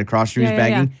someone right across from you is Yeah, yeah,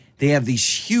 bagging. They have these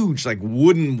huge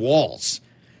wooden walls.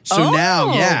 So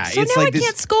now, So it's now like I this.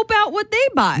 can't scope out what they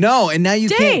bought. No, and now you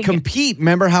can't Dang. compete.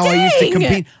 Remember how I used to Dang.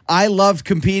 compete? I loved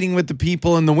competing with the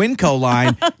people in the Winco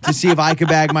line to see if I could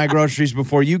bag my groceries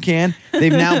before you can.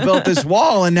 They've now built this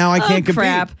wall, and now I can't compete.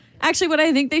 Crap. Actually, what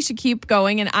I think they should keep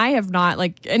going, and I have not,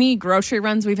 any grocery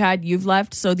runs we've had, you've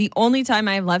left. So the only time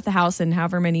I've left the house in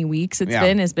however many weeks it's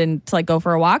been has been to go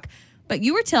for a walk. But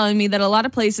you were telling me that a lot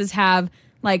of places have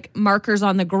markers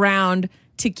on the ground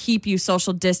to keep you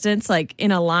social distance,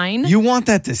 in a line. You want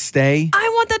that to stay? I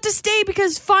want that to stay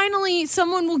because finally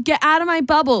someone will get out of my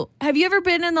bubble. Have you ever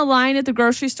been in the line at the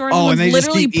grocery store and Oh, and someone's they just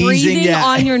literally keep breathing easing, yeah.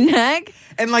 on your neck?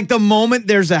 And the moment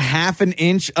there's a half an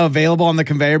inch available on the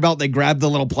conveyor belt, they grab the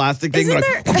little plastic thing. Isn't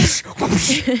they're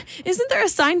like, Isn't there a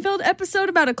Seinfeld episode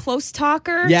about a close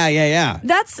talker? yeah.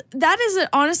 That is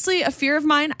honestly a fear of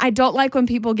mine. I don't like when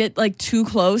people get too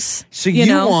close. So you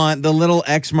know? want the little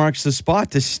X marks the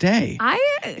spot to stay.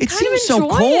 It kind seems of so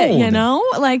enjoy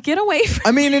cold. it, get away from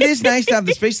I mean, it is nice to have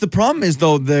the space. The problem is,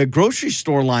 though, the grocery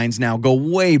store lines now go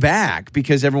way back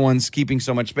because everyone's keeping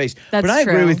so much space. That's but I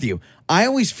agree true. with you. I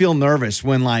always feel nervous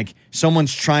when,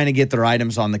 someone's trying to get their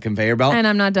items on the conveyor belt. And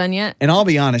I'm not done yet. And I'll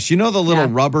be honest, the little Yeah.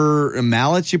 rubber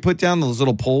mallets you put down, those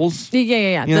little poles?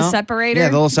 Yeah. You The know? separator. Yeah,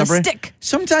 the little separator. stick.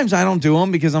 Sometimes I don't do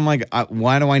them because I'm like,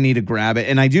 why do I need to grab it?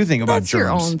 And I do think about That's your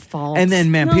germs. own fault. And then,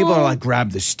 man, people are No. like,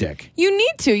 grab the stick. You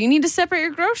need to. You need to separate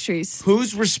your groceries.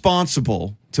 Who's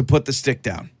responsible to put the stick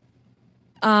down?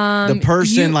 The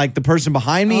person, the person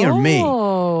behind me or me?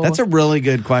 Oh. That's a really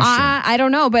good question. I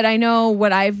don't know, but I know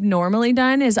what I've normally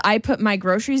done is I put my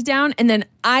groceries down and then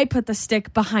I put the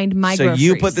stick behind my so groceries.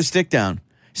 you put the stick down.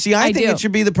 See, I think do. it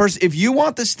should be the person. If you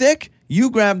want the stick, you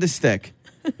grab the stick.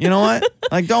 You know what?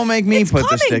 Don't make me put the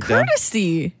common stick down.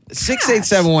 courtesy.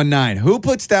 68719. Who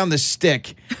puts down the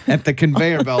stick at the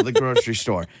conveyor belt at the grocery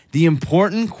store? The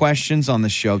important questions on the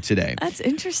show today. That's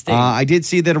interesting. I did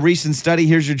see that a recent study,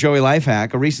 here's your Joey life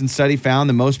hack. A recent study found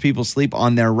that most people sleep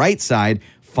on their right side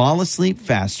fall asleep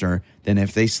faster than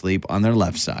if they sleep on their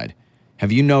left side.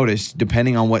 Have you noticed,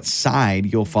 depending on what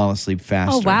side, you'll fall asleep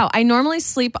faster? Oh, wow. I normally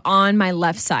sleep on my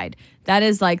left side. That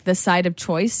is like the side of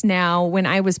choice. Now, when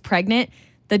I was pregnant,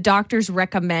 the doctors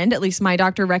recommend, at least my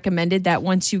doctor recommended, that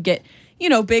once you get,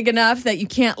 big enough that you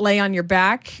can't lay on your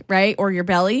back, right, or your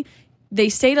belly, they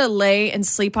say to lay and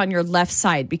sleep on your left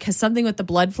side because something with the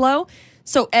blood flow.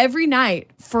 So every night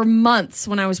for months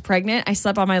when I was pregnant, I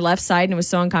slept on my left side and it was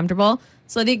so uncomfortable.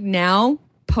 So I think now,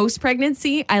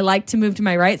 post-pregnancy, I like to move to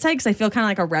my right side because I feel kind of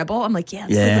like a rebel. I'm like, I'm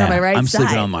sleeping on my right side. I'm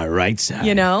sleeping on my right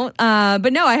side.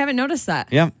 But no, I haven't noticed that.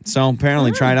 Yeah, so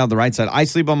apparently try it out the right side. I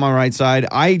sleep on my right side.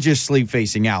 I just sleep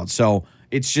facing out. So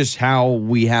it's just how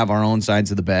we have our own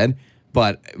sides of the bed.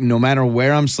 But no matter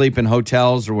where I'm sleeping,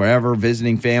 hotels or wherever,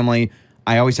 visiting family,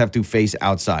 I always have to face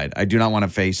outside. I do not want to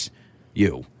face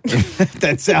you.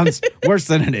 That sounds worse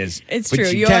than it is. It's but true.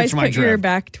 You always put your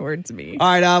back towards me. All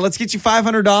right, let's get you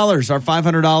 $500. Our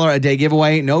 $500 a day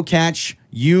giveaway. No catch.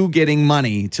 You getting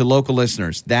money to local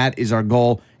listeners. That is our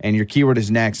goal. And your keyword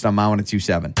is next on My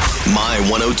 1027. My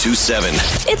 1027.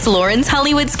 It's Lauren's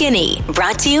Hollywood Skinny,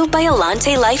 brought to you by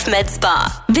Alante Life Med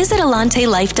Spa. Visit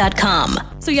AlanteLife.com.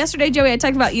 So yesterday, Joey, I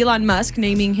talked about Elon Musk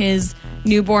naming his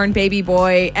newborn baby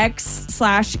boy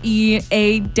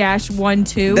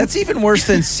X/EA-12. That's even worse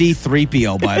than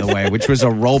C-3PO, by the way, which was a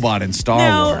robot in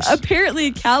Star Wars.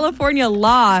 Apparently, California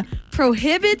law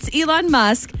prohibits Elon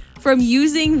Musk from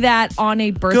using that on a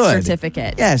birth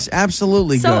certificate. Yes,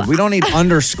 absolutely good. We don't need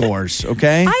underscores,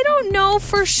 okay? I don't know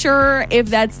for sure if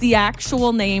that's the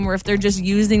actual name or if they're just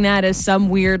using that as some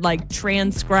weird,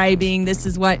 transcribing, this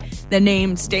is what the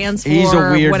name stands for. He's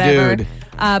a weird dude.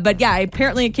 But yeah,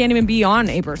 apparently it can't even be on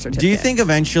a birth certificate. Do you think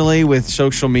eventually with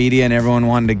social media and everyone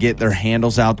wanting to get their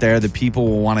handles out there, that people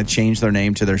will want to change their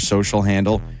name to their social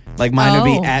handle? Like mine would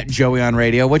be at Joey on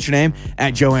Radio. What's your name?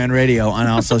 At Joey on Radio on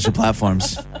all social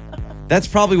platforms. That's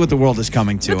probably what the world is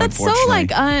coming to, but that's unfortunately.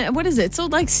 so what is it? It's so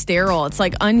sterile. It's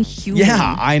unhuman.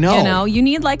 Yeah, I know. You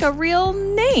need a real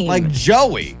name. Like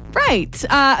Joey. Right.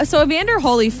 So Evander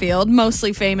Holyfield,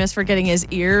 mostly famous for getting his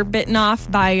ear bitten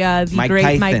off by the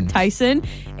great Mike Tyson.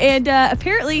 And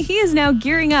apparently he is now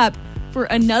gearing up for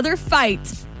another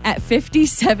fight at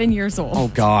 57 years old. Oh,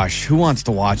 gosh. Who wants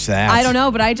to watch that? I don't know,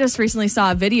 but I just recently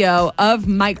saw a video of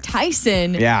Mike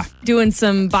Tyson doing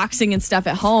some boxing and stuff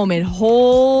at home, and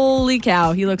holy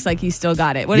cow, he looks like he's still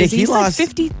got it. What is he? He's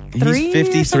 53? He's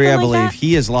 53, I believe.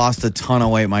 He has lost a ton of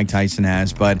weight, Mike Tyson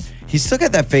has, but he's still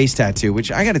got that face tattoo,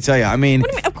 which I got to tell you, I mean... What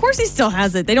do you mean? Of course he still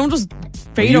has it. They don't just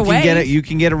fade away. You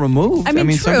can get it removed. I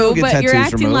mean some true, people get but you're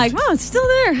tattoos acting removed. it's still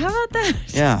there. How about that?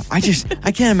 Yeah, I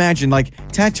can't imagine,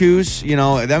 tattoos,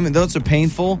 those are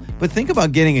painful, but think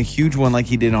about getting a huge one like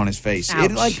he did on his face.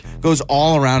 Ouch. It, goes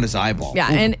all around his eyeball. Yeah,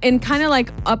 and kind of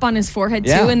up on his forehead,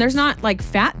 too, and there's not,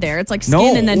 fat there. It's skin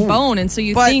No. and then bone, and so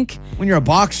you think... when you're a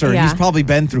boxer, he's probably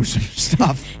been through some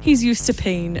stuff. He's used to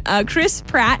pain. Chris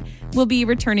Pratt will be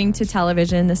returning to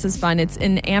television. This is fun. It's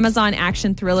an Amazon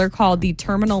action thriller called The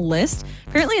Terminal List.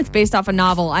 Apparently, it's based off a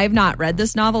novel. I have not read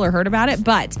this novel or heard about it,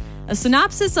 but a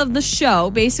synopsis of the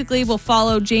show basically will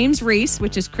follow James Reese,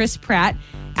 which is Chris Pratt,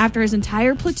 after his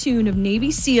entire platoon of Navy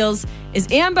SEALs is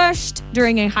ambushed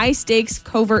during a high-stakes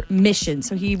covert mission.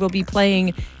 So he will be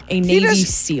playing a Navy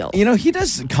SEAL. He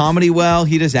does comedy well.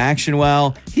 He does action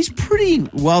well. He's pretty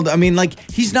well. I mean,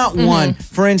 he's not one.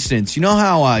 For instance, you know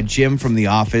how Jim from The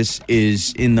Office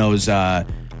is in those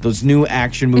new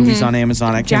action movies on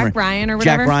Amazon? I can't remember. Ryan or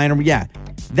whatever? Jack Ryan, yeah.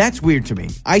 That's weird to me.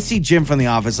 I see Jim from The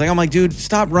Office. I'm like, dude,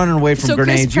 stop running away from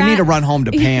grenades. You need to run home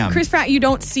to Pam. Chris Pratt, you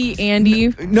don't see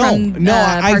Andy from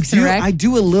Parks and Rec? I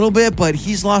do a little bit, but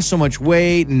he's lost so much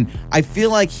weight, and I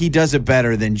feel like he does it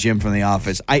better than Jim from The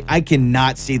Office. I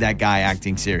cannot see that guy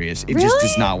acting serious. It just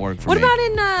does not work for me. What about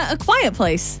in A Quiet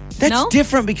Place? That's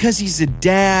different because he's a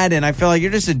dad, and I feel like you're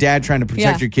just a dad trying to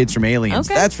protect your kids from aliens.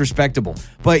 Okay. That's respectable.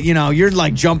 But, you're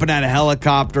jumping out of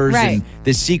helicopters and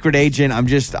the secret agent.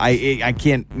 I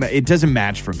can't, it doesn't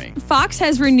match for me. Fox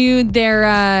has renewed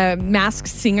their Masked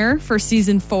Singer for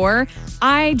season 4.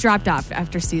 I dropped off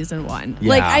after season 1.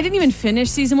 Yeah. I didn't even finish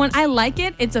season 1. I like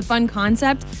it. It's a fun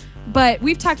concept. But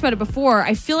we've talked about it before.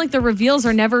 I feel like the reveals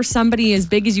are never somebody as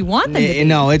big as you want them to be.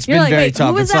 No, it's been very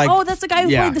tough. Who is it's that? That's the guy who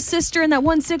played the sister in that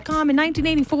one sitcom in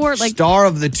 1984. Star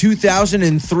of the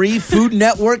 2003 Food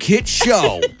Network hit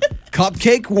show,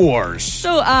 Cupcake Wars.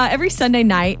 So every Sunday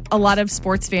night, a lot of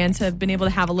sports fans have been able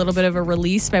to have a little bit of a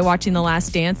release by watching The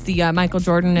Last Dance, the Michael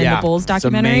Jordan and the Bulls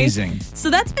documentary. It's amazing. So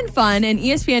that's been fun. And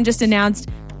ESPN just announced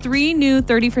 3 new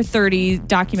 30 for 30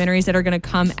 documentaries that are going to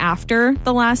come after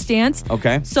The Last Dance.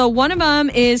 Okay. So one of them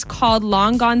is called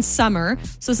Long Gone Summer.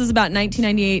 So this is about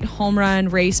 1998 home run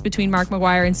race between Mark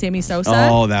McGwire and Sammy Sosa.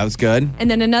 Oh, that was good. And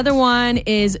then another one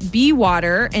is Be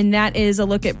Water, and that is a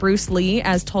look at Bruce Lee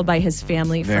as told by his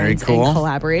family, friends, and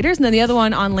collaborators. And then the other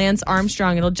one on Lance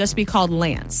Armstrong, it'll just be called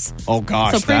Lance. Oh,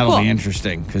 gosh, So pretty that'll cool. be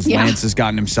interesting because Lance has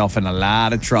gotten himself in a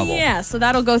lot of trouble. Yeah, so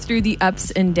that'll go through the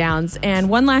ups and downs. And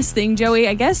one last thing, Joey,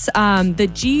 I guess the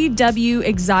GW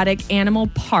Exotic Animal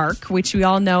Park, which we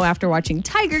all know after watching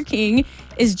Tiger King,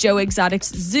 is Joe Exotic's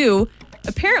zoo.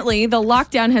 Apparently, the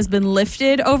lockdown has been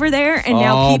lifted over there, and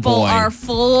now people are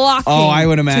flocking I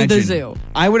would imagine. to the zoo.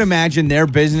 I would imagine their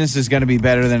business is going to be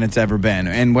better than it's ever been.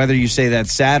 And whether you say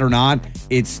that's sad or not,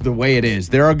 it's the way it is.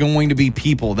 There are going to be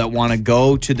people that want to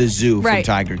go to the zoo for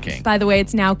Tiger King. By the way,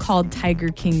 it's now called Tiger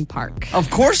King Park. Of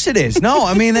course it is. No,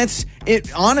 I mean, that's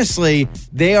it. Honestly,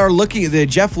 they are looking. The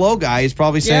Jeff Lowe guy is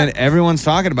probably saying, everyone's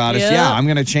talking about us. Yeah, I'm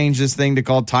going to change this thing to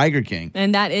called Tiger King.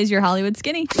 And that is your Hollywood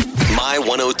Skinny. My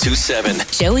 1027.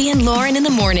 Joey and Lauren in the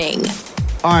morning.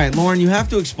 All right, Lauren, you have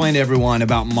to explain to everyone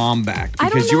about Mom Back.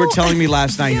 Because you were telling me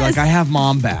last night, you're like, I have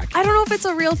Mom Back. I don't know if it's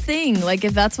a real thing, like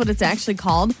if that's what it's actually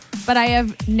called, but I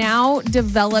have now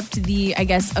developed the, I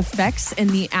guess, effects and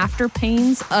the after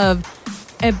pains of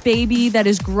a baby that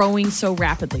is growing so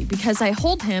rapidly because I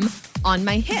hold him on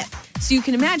my hip. So you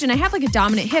can imagine I have like a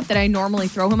dominant hip that I normally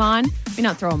throw him on. I mean,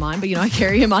 not throw him on, but I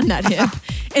carry him on that hip.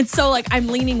 And so like I'm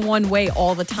leaning one way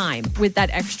all the time with that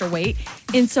extra weight.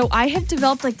 And so I have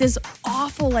developed like this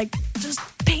awful, like just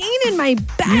pain in my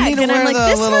back. And I'm like,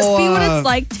 this must be what it's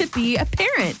like to be a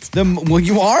parent. Well,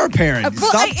 you are a parent.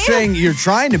 Stop saying you're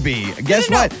trying to be. Guess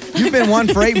what? You've been one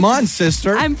for 8 months,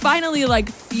 sister. I'm finally like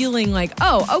feeling like,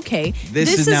 oh, okay.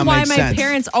 This is why my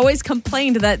parents always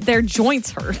complained that their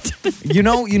joints hurt. You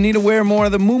need to wear more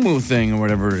of the moo-moo thing or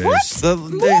whatever it is. What?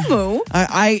 Moo-moo?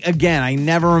 I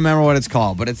never remember what it's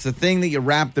called, but it's the thing that you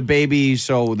wrap the baby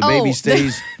so the baby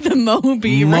stays. The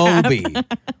Moby wrap.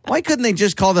 Why couldn't they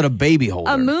just call it a baby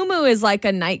holder? A moo-moo is like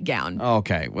a nightgown.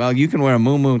 Okay, well, you can wear a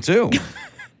moo-moo too.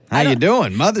 How you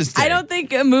doing? Mother's Day. I don't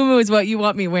think a moo-moo is what you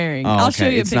want me wearing. I'll show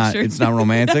you a picture. It's not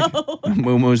romantic? No.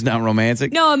 Moo-moo's not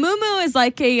romantic? No, a moo-moo is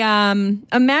like a,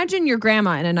 imagine your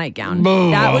grandma in a nightgown.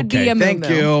 Boo, that would be a moo-moo. Thank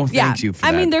you. Thank you for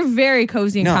that. I mean, they're very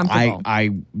cozy and comfortable.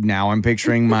 Now I'm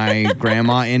picturing my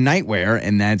grandma in nightwear,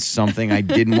 and that's something I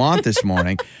didn't want this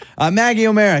morning. Maggie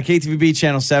O'Mara, KTVB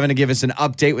Channel 7, to give us an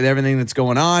update with everything that's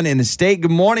going on in the state. Good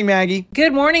morning, Maggie.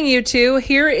 Good morning, you two.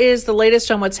 Here is the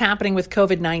latest on what's happening with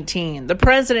COVID-19. The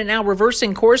president now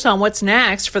reversing course on what's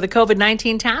next for the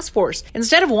COVID-19 task force.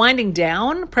 Instead of winding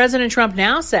down, President Trump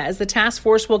now says the task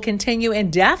force will continue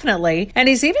indefinitely, and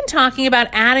he's even talking about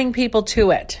adding people to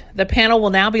it. The panel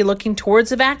will now be looking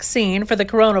towards a vaccine for the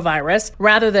coronavirus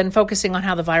rather than focusing on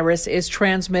how the virus is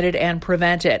transmitted and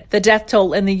prevented. The death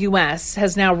toll in the U.S.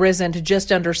 has now risen to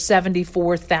just under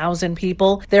 74,000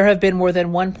 people. There have been more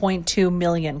than 1.2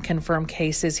 million confirmed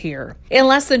cases here. In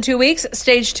less than 2 weeks,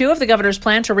 Stage 2 of the governor's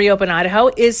plan to reopen Idaho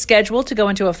is scheduled to go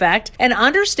into effect. And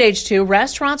under Stage 2,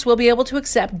 restaurants will be able to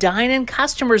accept dine-in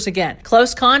customers again.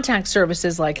 Close contact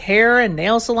services like hair and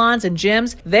nail salons and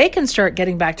gyms, they can start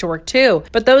getting back to work too.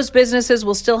 But those businesses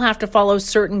will still have to follow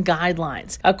certain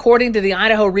guidelines. According to the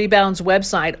Idaho Rebounds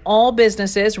website, all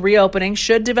businesses reopening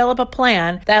should develop a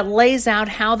plan that lays out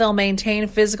how they'll maintain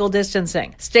physical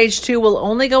distancing. Stage 2 will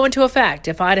only go into effect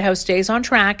if Idaho stays on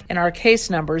track and our case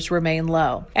numbers remain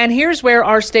low. And here's where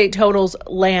our state totals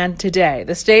land today.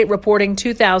 The state reporting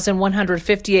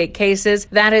 2,158 cases.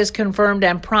 That is confirmed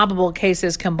and probable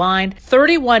cases combined.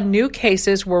 31 new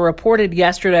cases were reported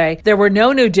yesterday. There were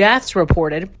no new deaths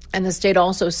reported. And the state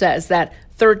also says that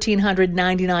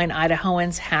 1,399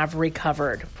 Idahoans have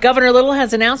recovered. Governor Little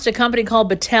has announced a company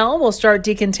called Battelle will start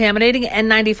decontaminating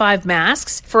N95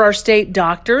 masks for our state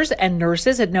doctors and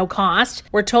nurses at no cost.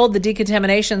 We're told the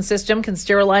decontamination system can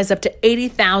sterilize up to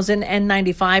 80,000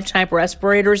 N95 type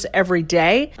respirators every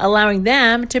day, allowing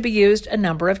them to be used a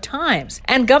number of times.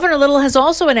 And Governor Little has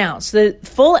also announced the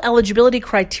full eligibility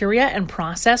criteria and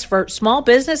process for small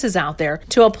businesses out there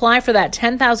to apply for that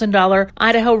 $10,000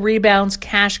 Idaho Rebounds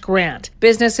cash grant.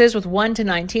 Businesses with 1 to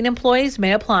 19 employees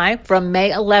may apply from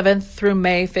May 11th through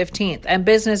May 15th, and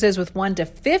businesses with 1 to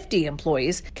 50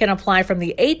 employees can apply from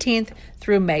the 18th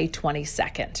through May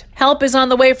 22nd. Help is on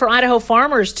the way for Idaho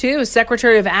farmers, too.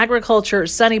 Secretary of Agriculture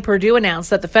Sonny Perdue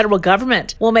announced that the federal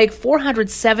government will make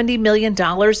 $470 million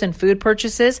in food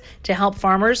purchases to help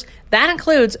farmers. That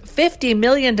includes $50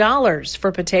 million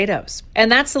for potatoes.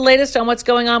 And that's the latest on what's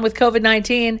going on with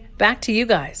COVID-19. Back to you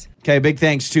guys. Okay, big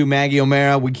thanks to Maggie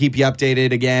O'Mara. We keep you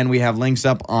updated. Again, we have links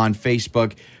up on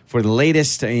Facebook for the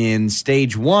latest in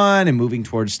stage 1 and moving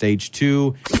towards stage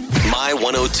 2. My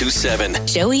 1027.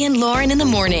 Joey and Lauren in the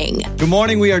morning. Good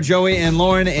morning. We are Joey and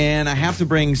Lauren, and I have to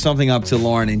bring something up to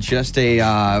Lauren in just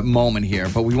a moment here,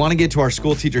 but we want to get to our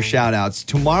school teacher shout-outs.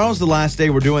 Tomorrow's the last day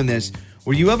we're doing this,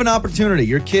 where you have an opportunity,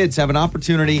 your kids have an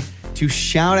opportunity to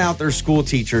shout out their school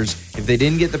teachers if they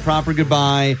didn't get the proper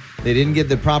goodbye, they didn't get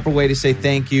the proper way to say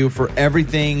thank you for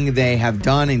everything they have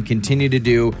done and continue to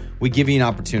do. We give you an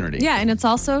opportunity. Yeah, and it's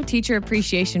also Teacher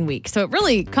Appreciation Week. So it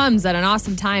really comes at an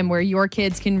awesome time where your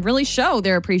kids can really show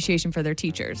their appreciation for their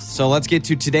teachers. So let's get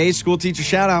to today's school teacher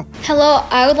shout out. Hello,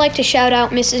 I would like to shout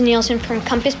out Mrs. Nielsen from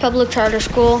Compass Public Charter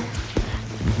School.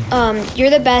 You're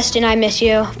the best and I miss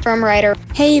you, from Ryder.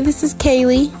 Hey, this is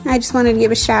Kaylee. I just wanted to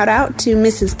give a shout out to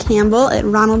Mrs. Campbell at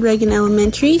Ronald Reagan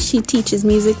Elementary. She teaches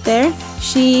music there.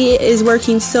 She is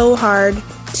working so hard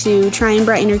to try and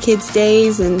brighten her kids'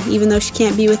 days, and even though she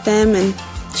can't be with them, and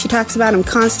she talks about them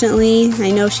constantly,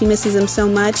 I know she misses them so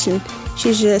much, and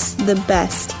she's just the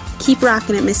best. Keep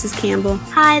rocking it, Mrs. Campbell.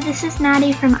 Hi, this is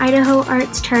Maddie from Idaho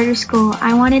Arts Charter School.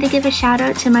 I wanted to give a shout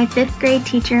out to my 5th grade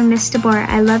teacher, Miss DeBoer.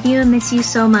 I love you and miss you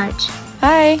so much.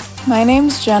 Hi, my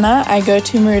name's Jenna. I go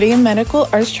to Meridian Medical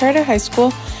Arts Charter High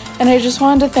School, and I just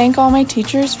wanted to thank all my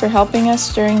teachers for helping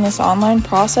us during this online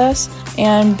process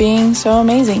and being so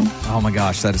amazing. Oh my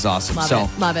gosh, that is awesome.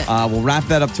 Love it. We'll wrap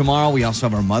that up tomorrow. We also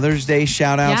have our Mother's Day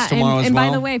shout outs tomorrow as well. And by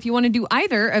the way, if you want to do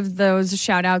either of those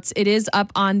shout outs, it is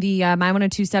up on the My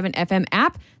 1027 FM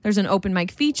app. There's an open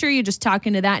mic feature. You just talk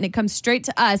into that and it comes straight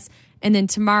to us. And then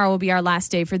tomorrow will be our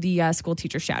last day for the school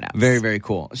teacher shout outs. Very, very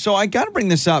cool. So I got to bring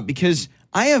this up because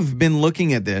I have been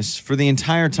looking at this for the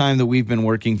entire time that we've been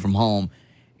working from home.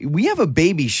 We have a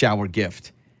baby shower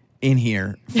gift in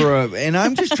here and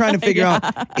I'm just trying to figure out,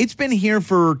 it's been here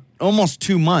for almost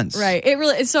 2 months. Right. It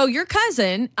really. So your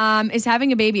cousin is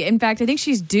having a baby. In fact, I think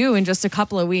she's due in just a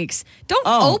couple of weeks. Don't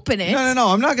open it. No.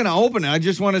 I'm not going to open it. I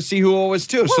just want to see who it was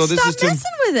to. Well, so this stop is to,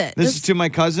 messing with it. This is to my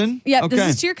cousin? Yep, okay. This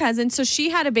is to your cousin. So she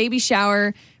had a baby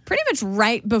shower pretty much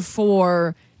right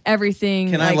before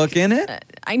everything. Can I look in it?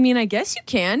 I mean, I guess you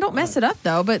can. Don't mess it up,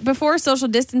 though. But before social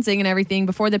distancing and everything,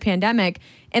 before the pandemic,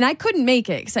 and I couldn't make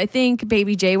it because I think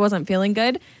baby Jay wasn't feeling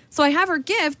good. So I have her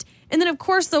gift. And then, of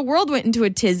course, the world went into a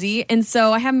tizzy, and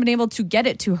so I haven't been able to get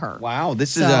it to her. Wow,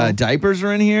 this is diapers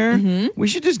are in here? Mm-hmm. We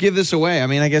should just give this away. I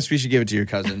mean, I guess we should give it to your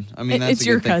cousin. I mean, that's it's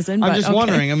your cousin. I'm just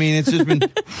wondering. I mean, it's just been...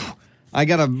 I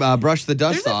got to brush the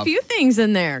dust off. There's a few things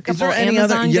in there. A couple is there any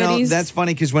Amazon other? goodies. That's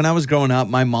funny because when I was growing up,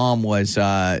 my mom was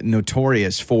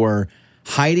notorious for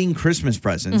hiding Christmas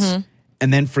presents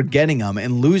and then forgetting them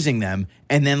and losing them.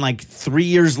 And then like 3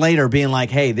 years later being like,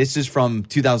 hey, this is from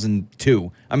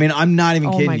 2002. I mean, I'm not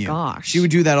even kidding you. Oh, my gosh. She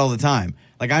would do that all the time.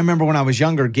 Like I remember when I was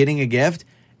younger getting a gift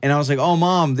and I was like, oh,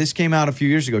 Mom, this came out a few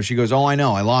years ago. She goes, oh, I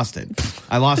know. I lost it.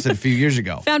 I lost it a few years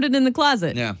ago. Found it in the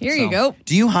closet. Yeah. Here you go.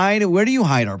 Do you hide it? Where do you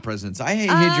hide our presents? I hid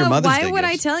your Mother's Day Why would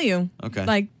gifts. I tell you? Okay.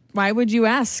 Like, why would you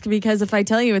ask? Because if I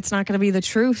tell you, it's not going to be the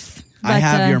truth. I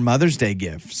have your Mother's Day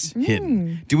gifts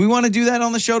hidden. Do we want to do that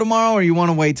on the show tomorrow, or you want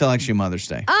to wait till actually Mother's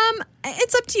Day?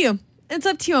 It's up to you. It's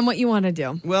up to you on what you want to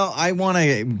do. Well, I want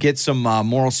to get some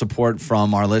moral support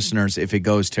from our listeners if it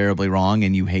goes terribly wrong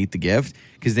and you hate the gift,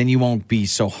 because then you won't be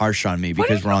so harsh on me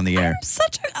because we're on the air.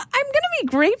 I'm going to be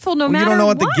grateful no matter what. You don't know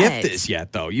what the gift is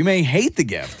yet, though. You may hate the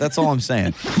gift. That's all I'm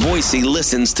saying. Boise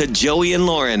listens to Joey and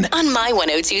Lauren on My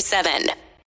 1027.